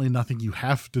 It's certainly nothing you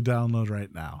have to download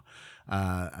right now.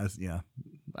 I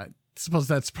suppose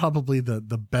that's probably the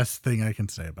best thing I can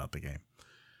say about the game.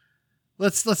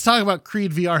 Let's talk about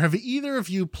Creed VR. Have either of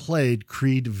you played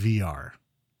Creed VR?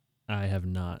 I have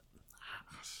not.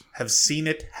 Have seen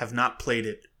it, have not played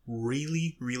it.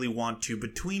 Really, really want to.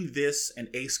 Between this and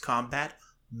Ace Combat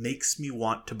makes me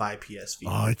want to buy PSVR.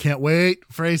 Oh, I can't wait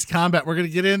for Ace Combat. We're going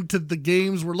to get into the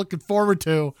games we're looking forward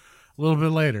to a little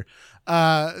bit later.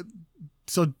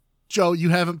 So, Joe, you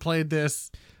haven't played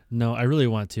this? No, I really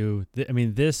want to.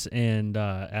 This and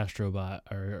Astrobot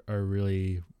are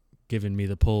really giving me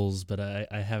the pulls, but I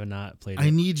have not played it. I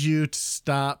need you to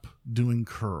stop doing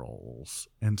curls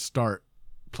and start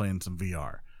playing some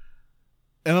VR.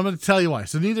 And I'm going to tell you why.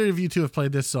 So neither of you two have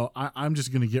played this, so I'm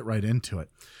just going to get right into it.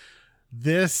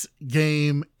 This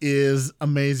game is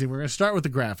amazing. We're going to start with the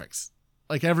graphics.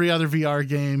 Like every other VR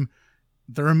game,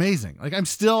 they're amazing. Like I'm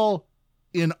still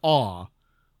in awe.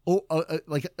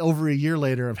 Like over a year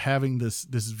later of having this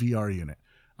VR unit,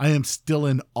 I am still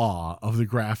in awe of the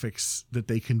graphics that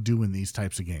they can do in these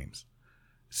types of games.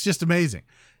 It's just amazing.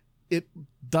 It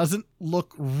doesn't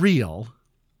look real.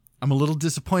 I'm a little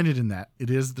disappointed in that.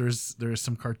 There's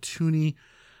some cartoony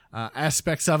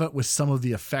aspects of it with some of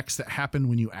the effects that happen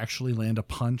when you actually land a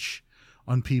punch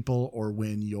on people or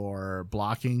when you're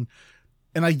blocking.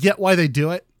 And I get why they do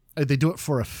it. They do it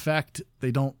for effect.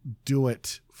 They don't do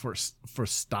it for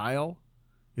style.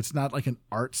 It's not like an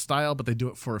art style, but they do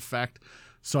it for effect.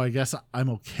 So I guess I'm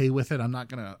okay with it. I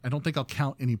don't think I'll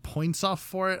count any points off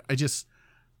for it.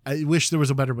 I wish there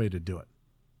was a better way to do it.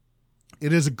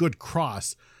 It is a good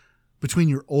cross between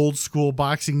your old school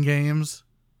boxing games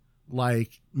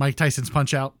like Mike Tyson's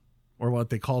Punch-Out, or what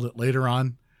they called it later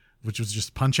on, which was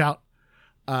just Punch-Out,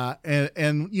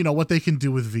 and you know what they can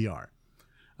do with VR.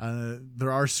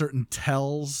 There are certain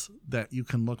tells that you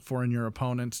can look for in your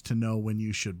opponents to know when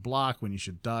you should block, when you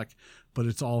should duck, but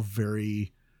it's all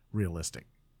very realistic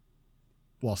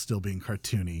while still being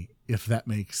cartoony, if that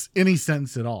makes any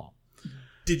sense at all.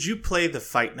 Did you play the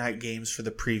Fight Night games for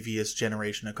the previous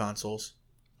generation of consoles?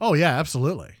 Oh, yeah,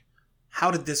 absolutely.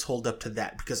 How did this hold up to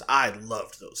that? Because I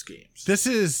loved those games. This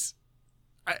is...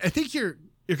 I think you're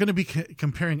going to be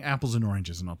comparing apples and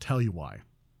oranges, and I'll tell you why.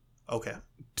 Okay.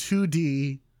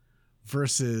 2D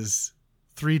versus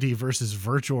 3D versus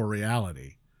virtual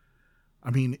reality. I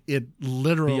mean, it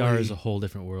literally... VR is a whole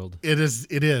different world. It is.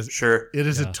 Sure. It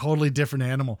is a totally different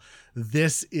animal.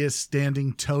 This is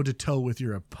standing toe-to-toe with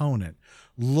your opponent,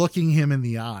 looking him in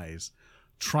the eyes,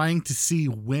 trying to see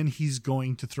when he's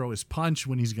going to throw his punch,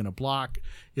 when he's going to block,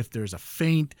 if there's a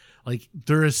feint. Like,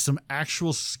 there is some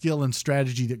actual skill and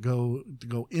strategy that go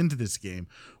into this game.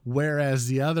 Whereas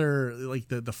the other, like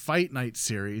the Fight Night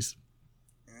series,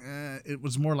 it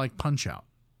was more like Punch-Out.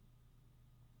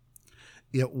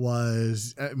 It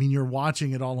was, I mean, you're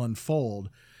watching it all unfold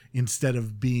instead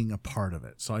of being a part of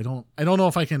it. So I don't know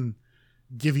if I can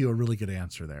give you a really good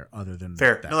answer there other than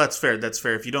fair. that. No, that's fair. That's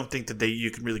fair. If you don't think that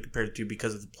you can really compare the two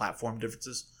because of the platform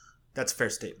differences, that's a fair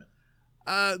statement.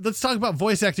 Let's talk about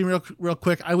voice acting real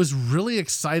quick. I was really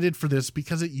excited for this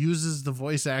because it uses the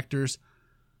voice actors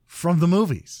from the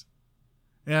movies,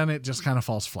 and it just kind of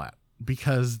falls flat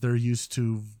because they're used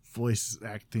to voice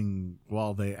acting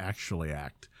while they actually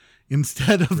act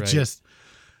instead of just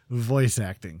voice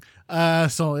acting.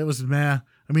 So it was meh.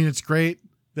 I mean, it's great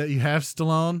that you have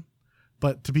Stallone,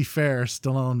 but to be fair,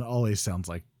 Stallone always sounds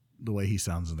like the way he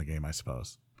sounds in the game, I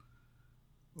suppose.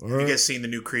 Have you guys seen the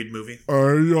new Creed movie? I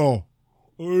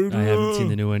haven't seen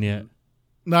the new one yet.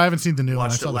 No, I haven't seen the new one. I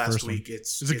Watched saw it the last first week. one.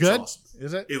 Is it good? Awesome.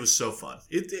 Is it? It was so fun.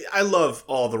 I love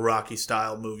all the Rocky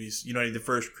style movies. You know, the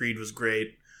first Creed was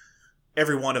great.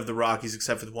 Every one of the Rockies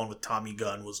except for the one with Tommy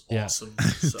Gunn was awesome.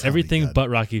 So. Everything Gunn. but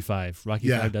Rocky 5. Rocky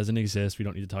 5 doesn't exist. We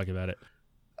don't need to talk about it.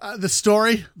 The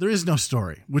story, there is no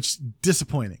story, which is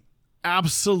disappointing.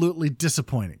 Absolutely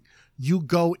disappointing. You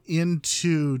go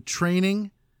into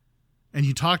training and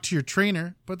you talk to your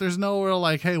trainer, but there's no real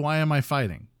like, hey, why am I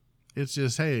fighting? It's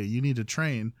just, hey, you need to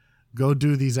train, go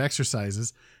do these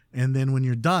exercises, and then when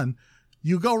you're done,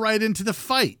 you go right into the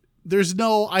fight. There's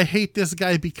no, I hate this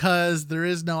guy because there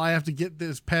is no, I have to get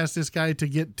this past this guy to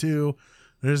get to,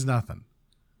 there's nothing.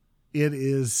 It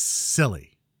is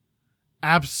silly.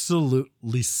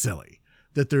 Absolutely silly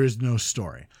that there is no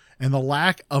story. And the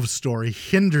lack of story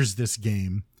hinders this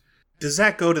game. Does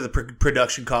that go to the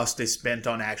production costs they spent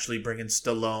on actually bringing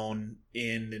Stallone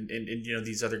in and you know,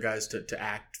 these other guys to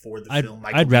act for the film?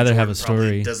 I'd rather have a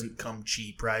story. It doesn't come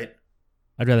cheap, right?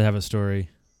 I'd rather have a story.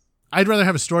 I'd rather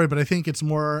have a story, but I think it's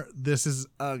more, this is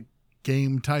a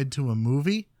game tied to a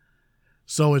movie.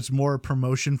 So it's more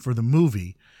promotion for the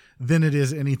movie than it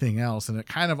is anything else. And it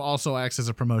kind of also acts as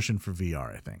a promotion for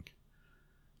VR, I think.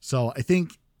 So I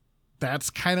think that's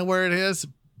kind of where it is,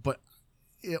 but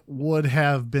it would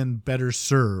have been better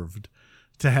served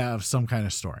to have some kind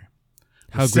of story.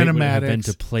 How great would it have been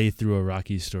to play through a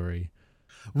Rocky story?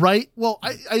 Right. Well,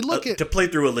 I look at... To play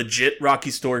through a legit Rocky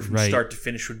story from start to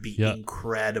finish would be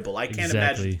incredible. I can't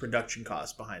imagine the production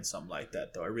costs behind something like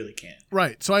that, though. I really can't.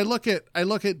 Right. So I look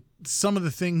at some of the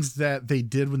things that they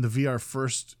did when the VR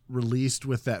first released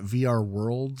with that VR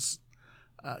Worlds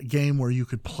game where you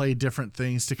could play different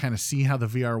things to kind of see how the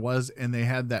VR was. And they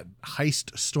had that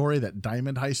heist story, that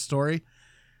diamond heist story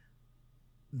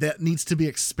that needs to be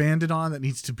expanded on, that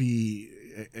needs to be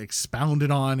expounded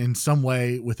on in some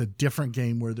way with a different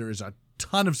game where there is a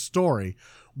ton of story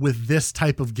with this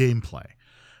type of gameplay.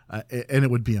 And it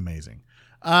would be amazing.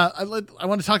 I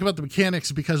want to talk about the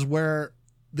mechanics because where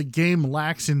the game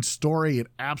lacks in story, it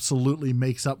absolutely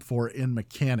makes up for in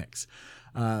mechanics.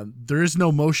 There is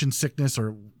no motion sickness,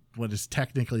 or what is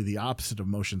technically the opposite of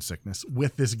motion sickness,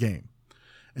 with this game.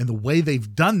 And the way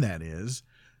they've done that is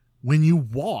when you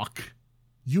walk,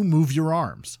 you move your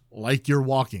arms like you're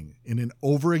walking in an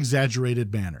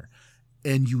over-exaggerated manner,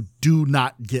 and you do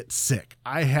not get sick.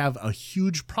 I have a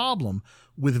huge problem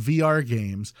with VR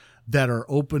games that are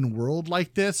open world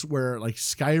like this, where like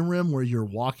Skyrim, where you're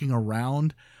walking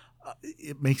around,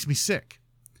 it makes me sick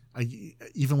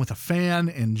even with a fan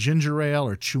and ginger ale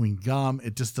or chewing gum,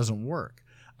 it just doesn't work.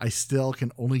 I still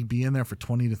can only be in there for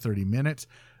 20 to 30 minutes.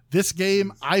 This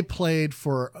game I played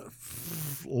for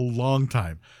a long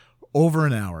time, over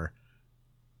an hour.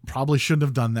 Probably shouldn't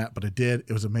have done that, but I did.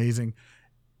 It was amazing.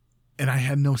 And I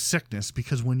had no sickness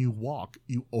because when you walk,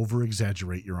 you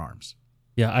over-exaggerate your arms.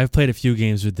 Yeah, I've played a few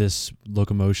games with this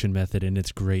locomotion method, and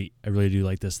it's great. I really do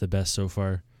like this the best so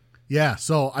far. Yeah,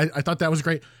 so I thought that was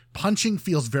great. Punching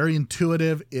feels very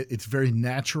intuitive. It's very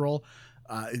natural.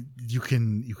 You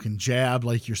can jab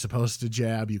like you're supposed to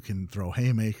jab. You can throw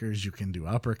haymakers. You can do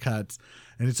uppercuts,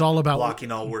 and it's all about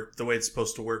blocking. All work the way it's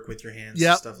supposed to work with your hands.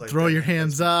 Yeah, stuff like throw that. your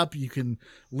hands up. You can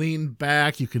lean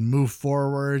back. You can move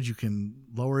forward. You can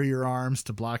lower your arms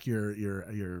to block your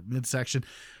midsection.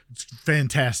 It's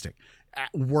fantastic.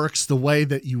 It works the way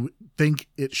that you think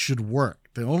it should work.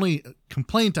 The only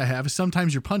complaint I have is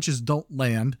sometimes your punches don't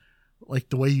land like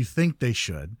the way you think they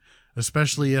should,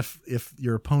 especially if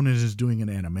your opponent is doing an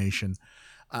animation.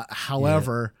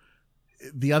 However,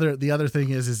 the other thing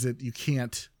is that you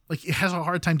can't, like, it has a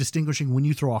hard time distinguishing when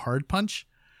you throw a hard punch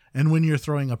and when you're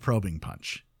throwing a probing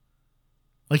punch.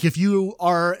 Like, if you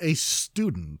are a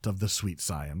student of the sweet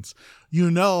science, you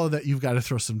know that you've got to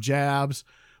throw some jabs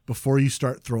before you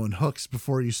start throwing hooks,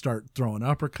 before you start throwing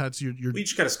uppercuts. We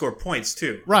each got to score points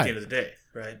too, right, at the end of the day,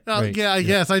 right? Right. Yeah, I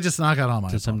guess I just knock out all my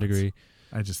to some opponents.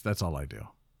 degree. That's all I do.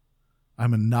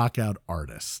 I'm a knockout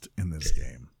artist in this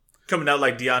game. Coming out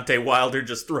like Deontay Wilder,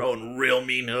 just throwing real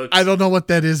mean hooks. I don't know what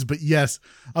that is, but yes,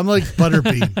 I'm like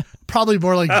Butterbean. Probably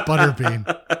more like Butterbean.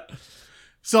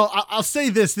 So I'll say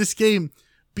this game,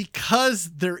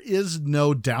 because there is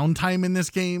no downtime in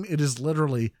this game, it is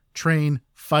literally train,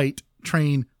 fight,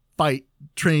 train, fight,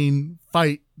 train,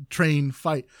 fight, train,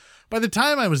 fight. By the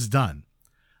time I was done,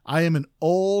 I am an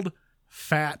old,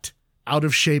 fat, out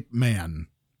of shape man.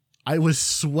 I was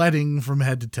sweating from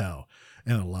head to toe,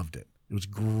 and I loved it. It was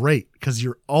great because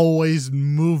you're always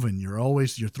moving.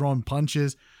 You're throwing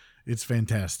punches. It's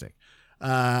fantastic.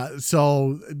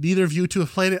 So neither of you two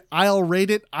have played it. I'll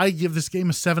rate it. I give this game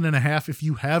a 7.5. If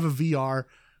you have a VR,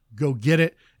 go get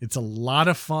it. It's a lot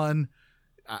of fun.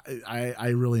 I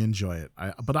really enjoy it.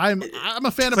 But I'm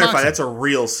a fan of boxing. That's a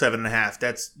real 7.5.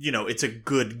 That's, it's a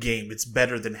good game. It's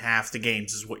better than half the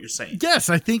games, is what you're saying. Yes,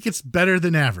 I think it's better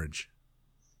than average.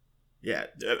 Yeah,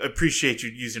 appreciate you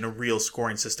using a real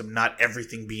scoring system, not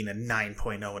everything being a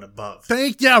 9.0 and above.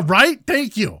 Thank you.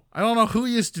 I don't know who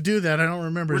used to do that. I don't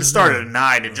remember. We'd start at a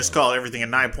 9 and just call everything a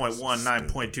 9.1,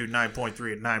 9.2,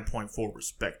 9.3, and 9.4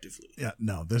 respectively. Yeah,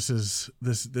 no, this is a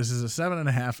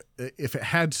 7.5. If it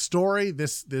had story,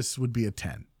 this would be a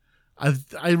 10.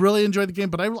 I really enjoyed the game,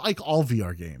 but I like all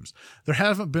VR games. There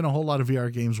haven't been a whole lot of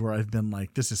VR games where I've been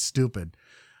like, this is stupid.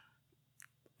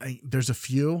 There's a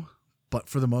few. But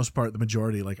for the most part, the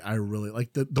majority, like, I really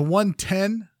like the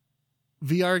 110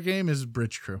 VR game is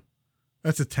Bridge Crew.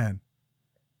 That's a 10.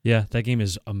 Yeah, that game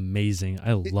is amazing.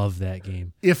 I love that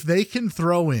game. If they can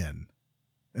throw in,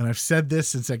 and I've said this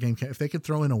since that game came, if they could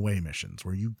throw in away missions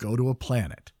where you go to a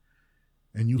planet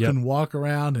and you can walk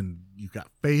around and you've got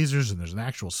phasers and there's an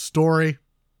actual story,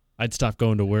 I'd stop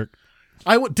going to work.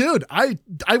 I would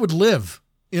live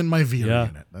in my VR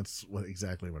unit. That's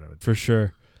exactly what I would do. For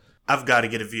sure. I've got to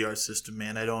get a VR system,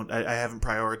 man. I haven't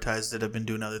prioritized it. I've been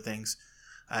doing other things.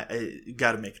 I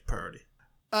got to make it a priority.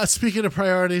 Speaking of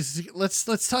priorities,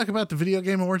 let's talk about the Video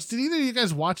Game Awards. Did either of you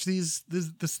guys watch this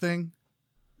thing?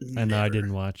 And I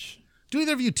didn't watch. Do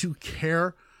either of you two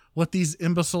care what these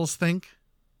imbeciles think?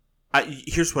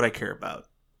 Here's what I care about.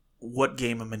 What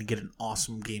game I'm going to get an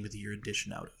awesome Game of the Year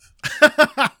edition out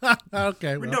of.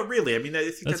 Okay. Well. No, really. I mean, I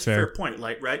think that's a fair point.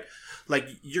 Right? Like,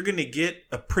 you're going to get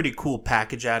a pretty cool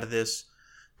package out of this.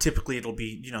 Typically, it'll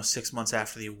be, 6 months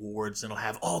after the awards, and it'll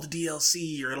have all the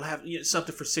DLC, or it'll have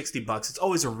something for $60. It's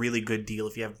always a really good deal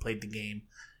if you haven't played the game.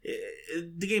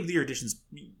 The Game of the Year edition is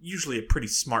usually a pretty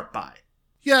smart buy.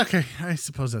 Yeah, okay. I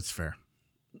suppose that's fair.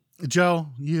 Joe,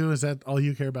 is that all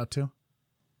you care about too?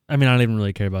 I mean, I don't even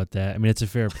really care about that. I mean, it's a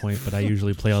fair point, but I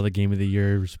usually play all the Game of the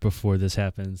Years before this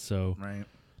happens, so. Right.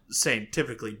 Same,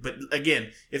 typically. But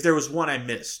again, if there was one I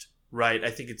missed, right, I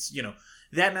think it's,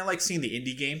 that, and I like seeing the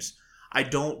indie games. I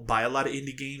don't buy a lot of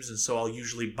indie games, and so I'll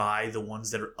usually buy the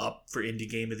ones that are up for Indie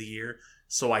Game of the Year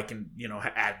so I can,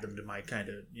 add them to my kind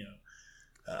of,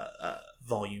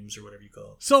 volumes or whatever you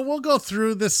call it. So we'll go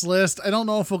through this list. I don't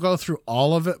know if we'll go through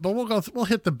all of it, but we'll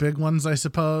hit the big ones, I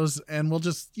suppose, and we'll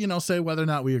just, say whether or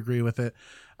not we agree with it.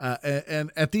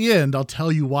 And at the end, I'll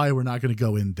tell you why we're not going to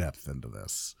go in depth into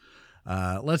this.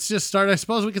 Let's just start. I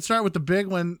suppose we could start with the big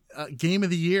one, Game of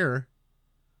the Year.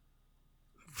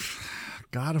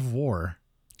 God of War.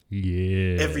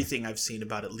 Yeah. Everything I've seen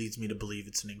about it leads me to believe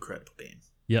it's an incredible game.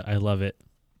 Yeah, I love it.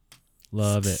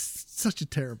 Love it. Such a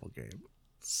terrible game.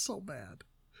 So bad.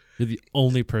 You're the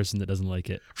only person that doesn't like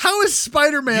it. How is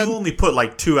Spider-Man? You only put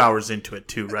like 2 hours into it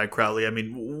too, right, Crowley? I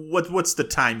mean, what's the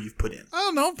time you've put in? I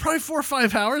don't know, probably 4 or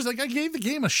 5 hours. Like, I gave the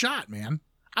game a shot, man.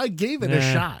 I gave it a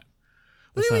Nah. shot.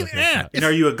 What do you That's mean, not a fair shot. And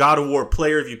are you a God of War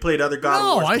player? Have you played other God of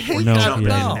No, Wars? I before hate No, that. jump in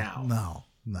yeah. now?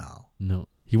 No. No.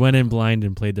 He went in blind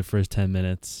and played the first 10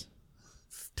 minutes.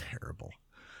 It's terrible.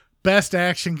 Best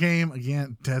action game,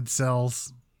 again, Dead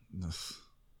Cells. Ugh.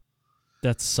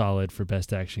 That's solid for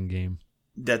best action game.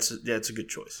 That's a good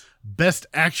choice. Best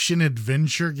action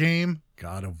adventure game,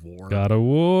 God of War. God of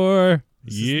War.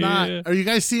 This is Yeah. not- are you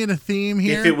guys seeing a theme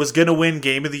here? If it was gonna win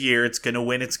Game of the Year, it's gonna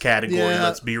win its category. Yeah.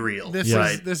 Let's be real. This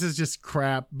Yeah. is just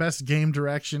crap. Best game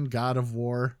direction, God of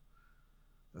War.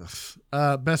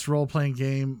 Ugh. Best role playing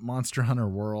game, Monster Hunter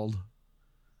World.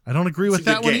 I don't agree with It's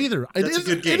a good that one game. either. That's a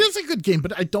good game. It is a good game,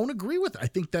 but I don't agree with it. I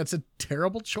think that's a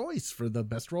terrible choice for the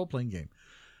best role playing game.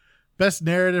 Best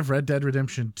narrative, Red Dead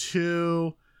Redemption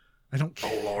 2. I don't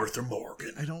care. Oh, Arthur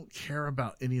Morgan. I don't care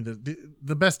about any of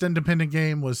the best independent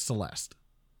game was Celeste.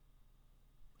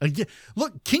 Again,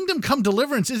 look, Kingdom Come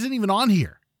Deliverance isn't even on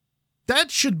here.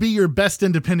 That should be your best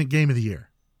independent game of the year.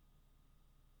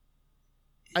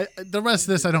 The rest of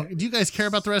this, I don't. Do you guys care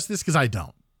about the rest of this? Because I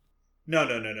don't. No.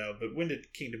 But when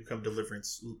did Kingdom Come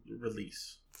Deliverance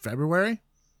release? February?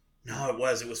 No, it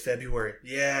was February.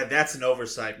 Yeah, that's an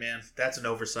oversight, man. That's an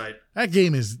oversight. That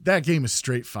game is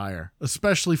straight fire,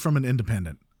 especially from an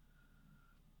independent.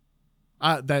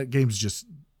 That game's just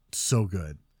so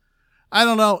good. I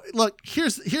don't know. Look,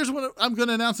 here's what I'm going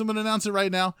to announce. I'm going to announce it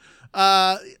right now.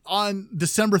 On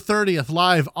December 30th,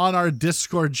 live on our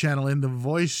Discord channel in the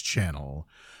voice channel,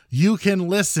 you can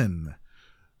listen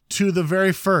to the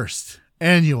very first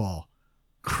annual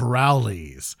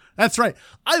Crowleys. That's right.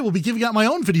 I will be giving out my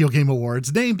own video game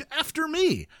awards named after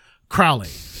me, Crowley.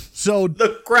 So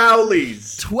The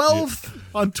Crowleys.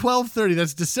 12:30,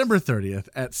 that's December 30th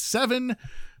at 7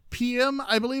 p.m.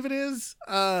 I believe it is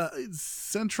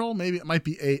Central. Maybe it might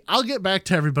be 8. I'll get back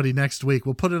to everybody next week.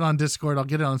 We'll put it on Discord. I'll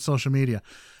get it on social media.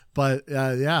 But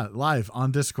yeah, live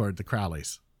on Discord, the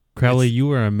Crowleys. Crowley, you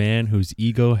are a man whose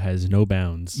ego has no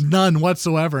bounds. None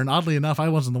whatsoever. And oddly enough, I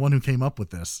wasn't the one who came up with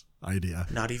this idea.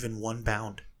 Not even one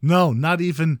bound. No, not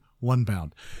even one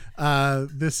pound.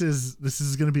 This is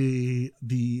going to be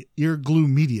the Ear Glue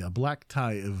Media Black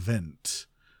Tie event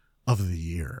of the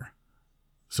year.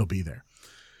 So be there.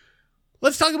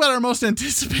 Let's talk about our most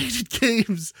anticipated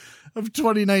games of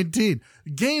 2019.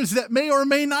 Games that may or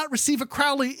may not receive a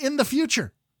Crowley in the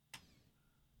future.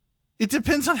 It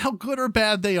depends on how good or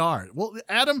bad they are. Well,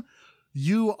 Adam,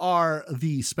 you are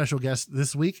the special guest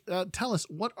this week. Tell us,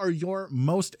 what are your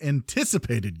most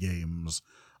anticipated games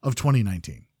of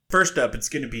 2019? First up, it's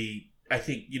going to be, I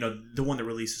think, the one that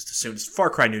releases the soonest,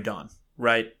 Far Cry New Dawn,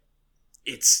 right?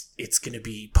 It's going to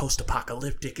be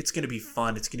post-apocalyptic. It's going to be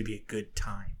fun. It's going to be a good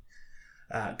time.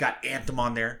 Got Anthem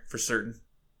on there for certain.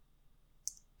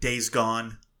 Days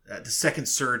Gone, the second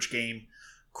Surge game,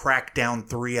 Crackdown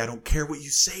 3. I don't care what you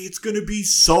say. It's going to be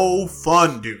so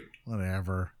fun, dude.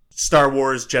 Whatever. Star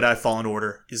Wars Jedi Fallen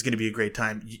Order is going to be a great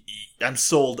time. I'm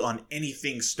sold on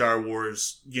anything Star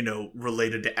Wars,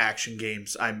 related to action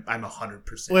games. I'm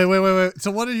 100%. Wait.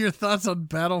 So what are your thoughts on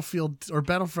Battlefield or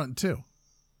Battlefront 2?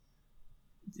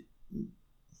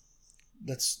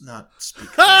 Let's not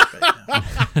speak about it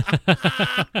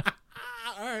right now.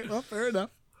 All right, well, fair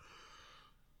enough.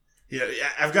 Yeah,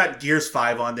 I've got Gears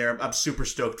 5 on there. I'm super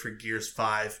stoked for Gears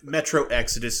 5. Metro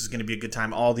Exodus is going to be a good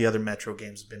time. All the other Metro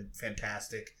games have been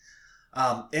fantastic.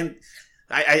 And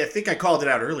I think I called it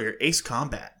out earlier. Ace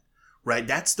Combat, right?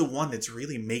 That's the one that's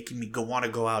really making me want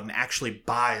to go out and actually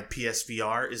buy a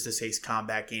PSVR is this Ace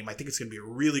Combat game. I think it's going to be a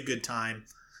really good time.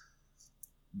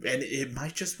 And it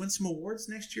might just win some awards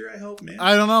next year, I hope, man.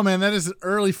 I don't know, man. That is an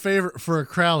early favorite for a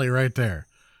Crowley right there.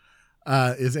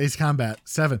 Is Ace Combat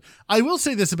 7. I will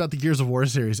say this about the Gears of War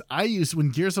series. When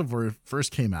Gears of War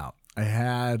first came out, I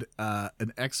had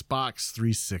an Xbox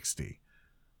 360.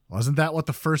 Wasn't that what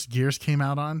the first Gears came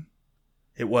out on?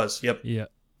 It was, yep. Yeah.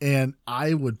 And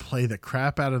I would play the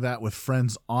crap out of that with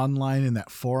friends online in that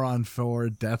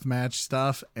 4-on-4 deathmatch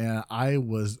stuff. And I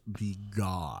was the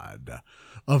god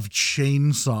of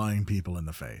chainsawing people in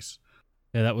the face.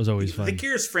 Yeah, that was always fun. The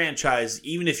Gears franchise,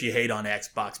 even if you hate on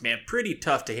Xbox, man, pretty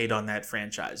tough to hate on that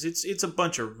franchise. It's a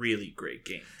bunch of really great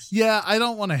games. Yeah, I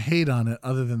don't want to hate on it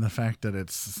other than the fact that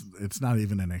it's not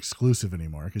even an exclusive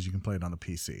anymore because you can play it on the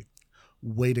PC.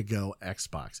 Way to go,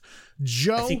 Xbox.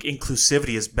 Joe, I think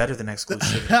inclusivity is better than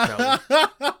exclusivity.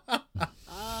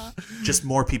 Probably. Just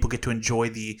more people get to enjoy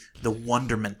the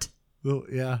wonderment. Well,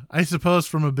 yeah, I suppose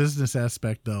from a business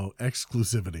aspect, though,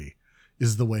 exclusivity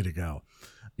is the way to go.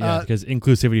 Yeah, because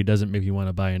inclusivity doesn't make you want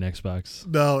to buy an Xbox.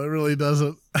 No, it really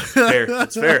doesn't. Fair.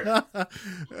 That's fair.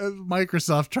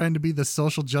 Microsoft trying to be the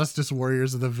social justice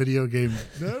warriors of the video game.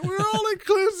 We're all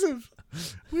inclusive.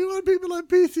 We want people on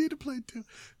PC to play too.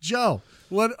 Joe,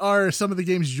 what are some of the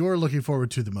games you're looking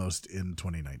forward to the most in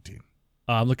 2019?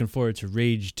 I'm looking forward to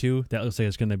Rage 2. That looks like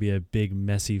it's going to be a big,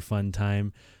 messy, fun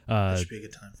time. That should be a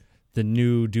good time. The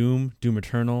new Doom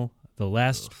Eternal. The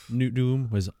last new Doom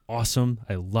was awesome.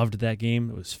 I loved that game.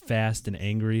 It was fast and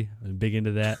angry. I'm big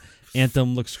into that.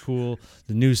 Anthem looks cool.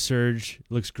 The new Surge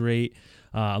looks great.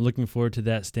 I'm looking forward to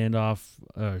that standalone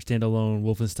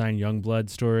Wolfenstein Youngblood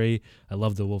story. I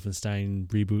love the Wolfenstein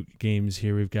reboot games.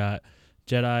 Here we've got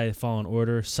Jedi Fallen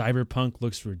Order. Cyberpunk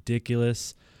looks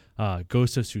ridiculous.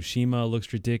 Ghost of Tsushima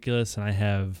looks ridiculous. And I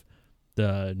have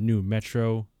the new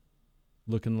Metro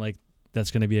looking like that's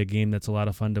going to be a game that's a lot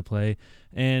of fun to play.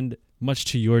 And much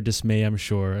to your dismay, I'm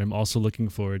sure, I'm also looking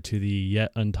forward to the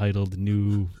yet untitled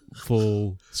new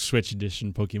full Switch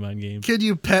edition Pokemon game. Can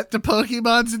you pet the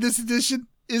Pokemons in this edition?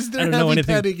 Is there heavy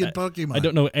petting in Pokemon? I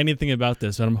don't know anything about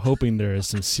this, but I'm hoping there is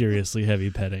some seriously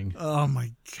heavy petting. Oh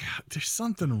my God, there's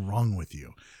something wrong with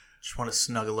you. Just want to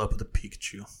snuggle up with a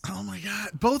Pikachu. Oh my God,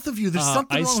 both of you. There's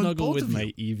something wrong with both of you. I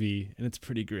snuggle with my Eevee, and it's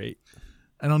pretty great.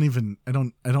 I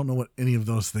don't know what any of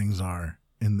those things are,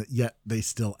 and yet they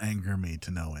still anger me to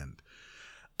no end.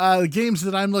 The games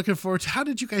that I'm looking forward to. How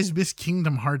did you guys miss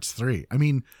Kingdom Hearts 3? I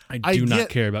mean, I do not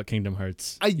care about Kingdom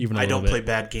Hearts. I don't play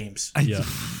bad games.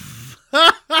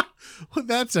 Well,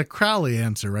 that's a Crowley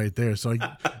answer right there. So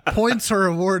points are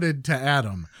awarded to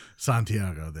Adam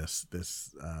Santiago this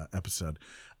episode.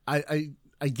 I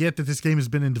get that this game has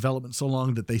been in development so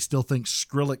long that they still think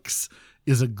Skrillex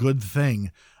is a good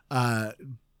thing.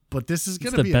 But this is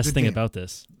going to be the best thing game. About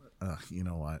this. You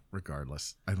know what?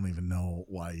 Regardless, I don't even know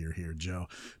why you're here, Joe.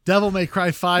 Devil May Cry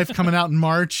 5 coming out in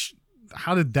March.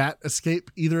 How did that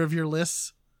escape either of your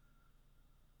lists?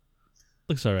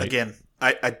 Looks all right. Again,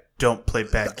 I don't play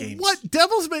bad games. What?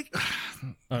 Devil's May...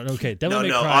 Okay, Devil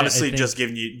May Cry. Honestly, just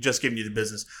giving you the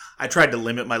business. I tried to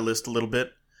limit my list a little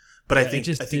bit, but I think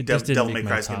Devil May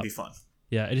Cry is going to be fun.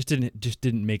 Yeah, it just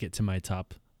didn't make it to my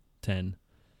top 10.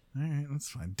 All right, that's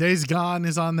fine. Days Gone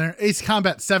is on there. Ace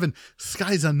Combat 7,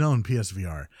 Skies Unknown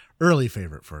PSVR. Early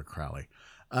favorite for Crowley.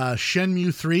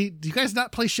 Shenmue 3. Do you guys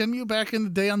not play Shenmue back in the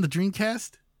day on the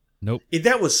Dreamcast? Nope.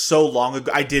 That was so long ago.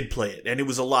 I did play it, and it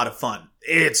was a lot of fun.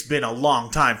 It's been a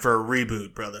long time for a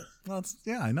reboot, brother. Well,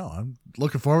 I know. I'm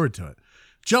looking forward to it.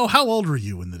 Joe, how old were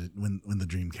you when the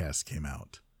Dreamcast came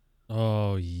out?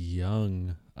 Oh,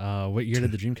 young. What year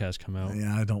did the Dreamcast come out?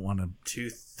 Yeah, I don't want to...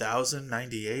 2000,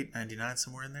 98, 99,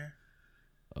 somewhere in there.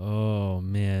 Oh,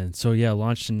 man. So, yeah,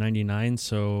 launched in 99,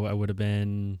 so I would have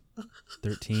been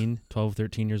 12,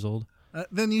 13 years old.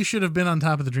 Then you should have been on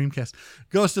top of the Dreamcast.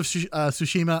 Ghost of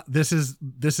Tsushima, this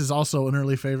is also an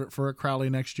early favorite for Crowley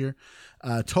next year.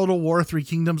 Total War 3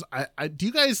 Kingdoms. Do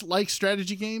you guys like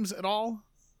strategy games at all?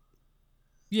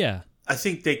 Yeah. I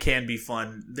think they can be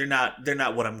fun. They're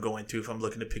not what I'm going to if I'm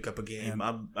looking to pick up a game.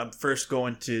 Yeah. I'm first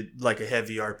going to like a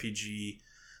heavy RPG,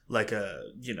 like a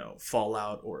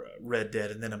Fallout or a Red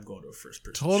Dead, and then I'm going to a first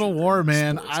person. Total War,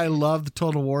 man. I love the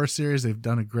Total War series. They've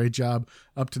done a great job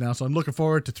up to now. So I'm looking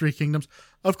forward to 3 Kingdoms.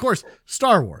 Of course,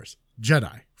 Star Wars,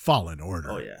 Jedi, Fallen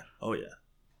Order. Oh yeah.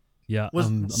 Yeah,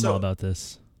 I'm all about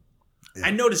this. Yeah.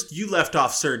 I noticed you left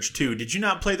off Surge 2. Did you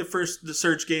not play the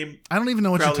Surge game? I don't even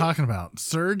know what Crowley? you're talking about.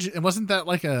 Surge? Wasn't that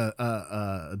like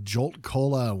a Jolt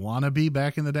Cola wannabe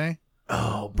back in the day?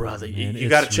 Oh, brother, man, you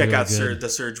got to check really out good. the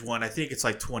Surge one. I think it's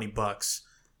like $20.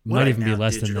 Might even be now,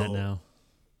 less digital. than that now.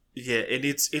 Yeah, and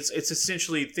it's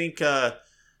essentially think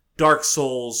Dark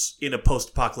Souls in a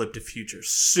post-apocalyptic future.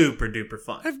 Super duper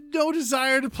fun. I have no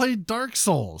desire to play Dark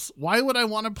Souls. Why would I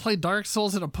want to play Dark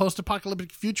Souls in a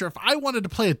post-apocalyptic future? If I wanted to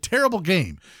play a terrible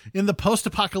game in the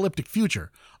post-apocalyptic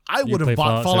future, I would have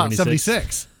bought Fallout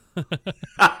 76.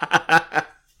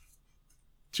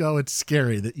 Joe, it's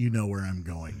scary that you know where I'm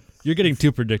going. You're getting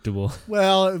too predictable.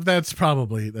 Well, that's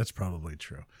probably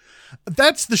true.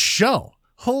 That's the show.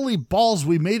 Holy balls,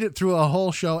 we made it through a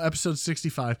whole show, episode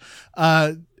 65.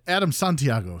 Adam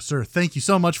Santiago, sir, thank you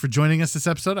so much for joining us this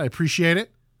episode. I appreciate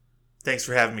it. Thanks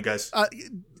for having me, guys.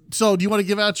 So do you want to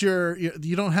give out do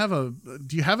you have a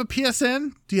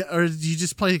PSN? Or do you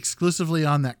just play exclusively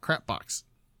on that crap box?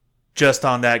 Just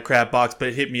on that crap box,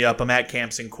 but hit me up. I'm at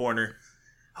Campson Corner.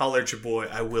 Holler at your boy.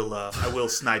 I will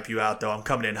snipe you out, though. I'm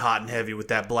coming in hot and heavy with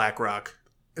that Black Rock.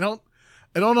 I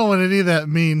don't know what any of that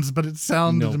means, but it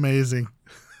sounded amazing.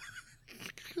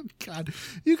 God,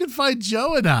 you can find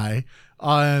Joe and I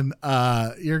on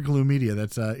Earglue Media.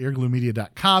 That's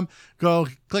eargluemedia.com. Go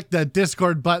click that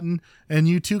Discord button, and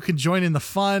you too can join in the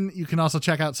fun. You can also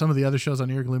check out some of the other shows on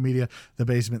Earglue Media, The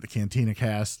Basement, The Cantina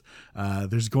Cast.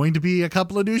 There's going to be a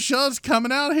couple of new shows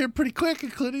coming out here pretty quick,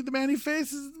 including The Man Who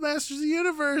Faces the Masters of the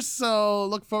Universe. So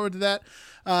look forward to that.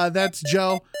 That's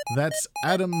Joe. That's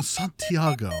Adam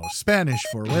Santiago, Spanish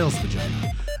for whale's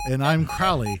vagina. And I'm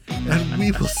Crowley, and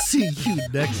we will see you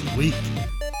next week.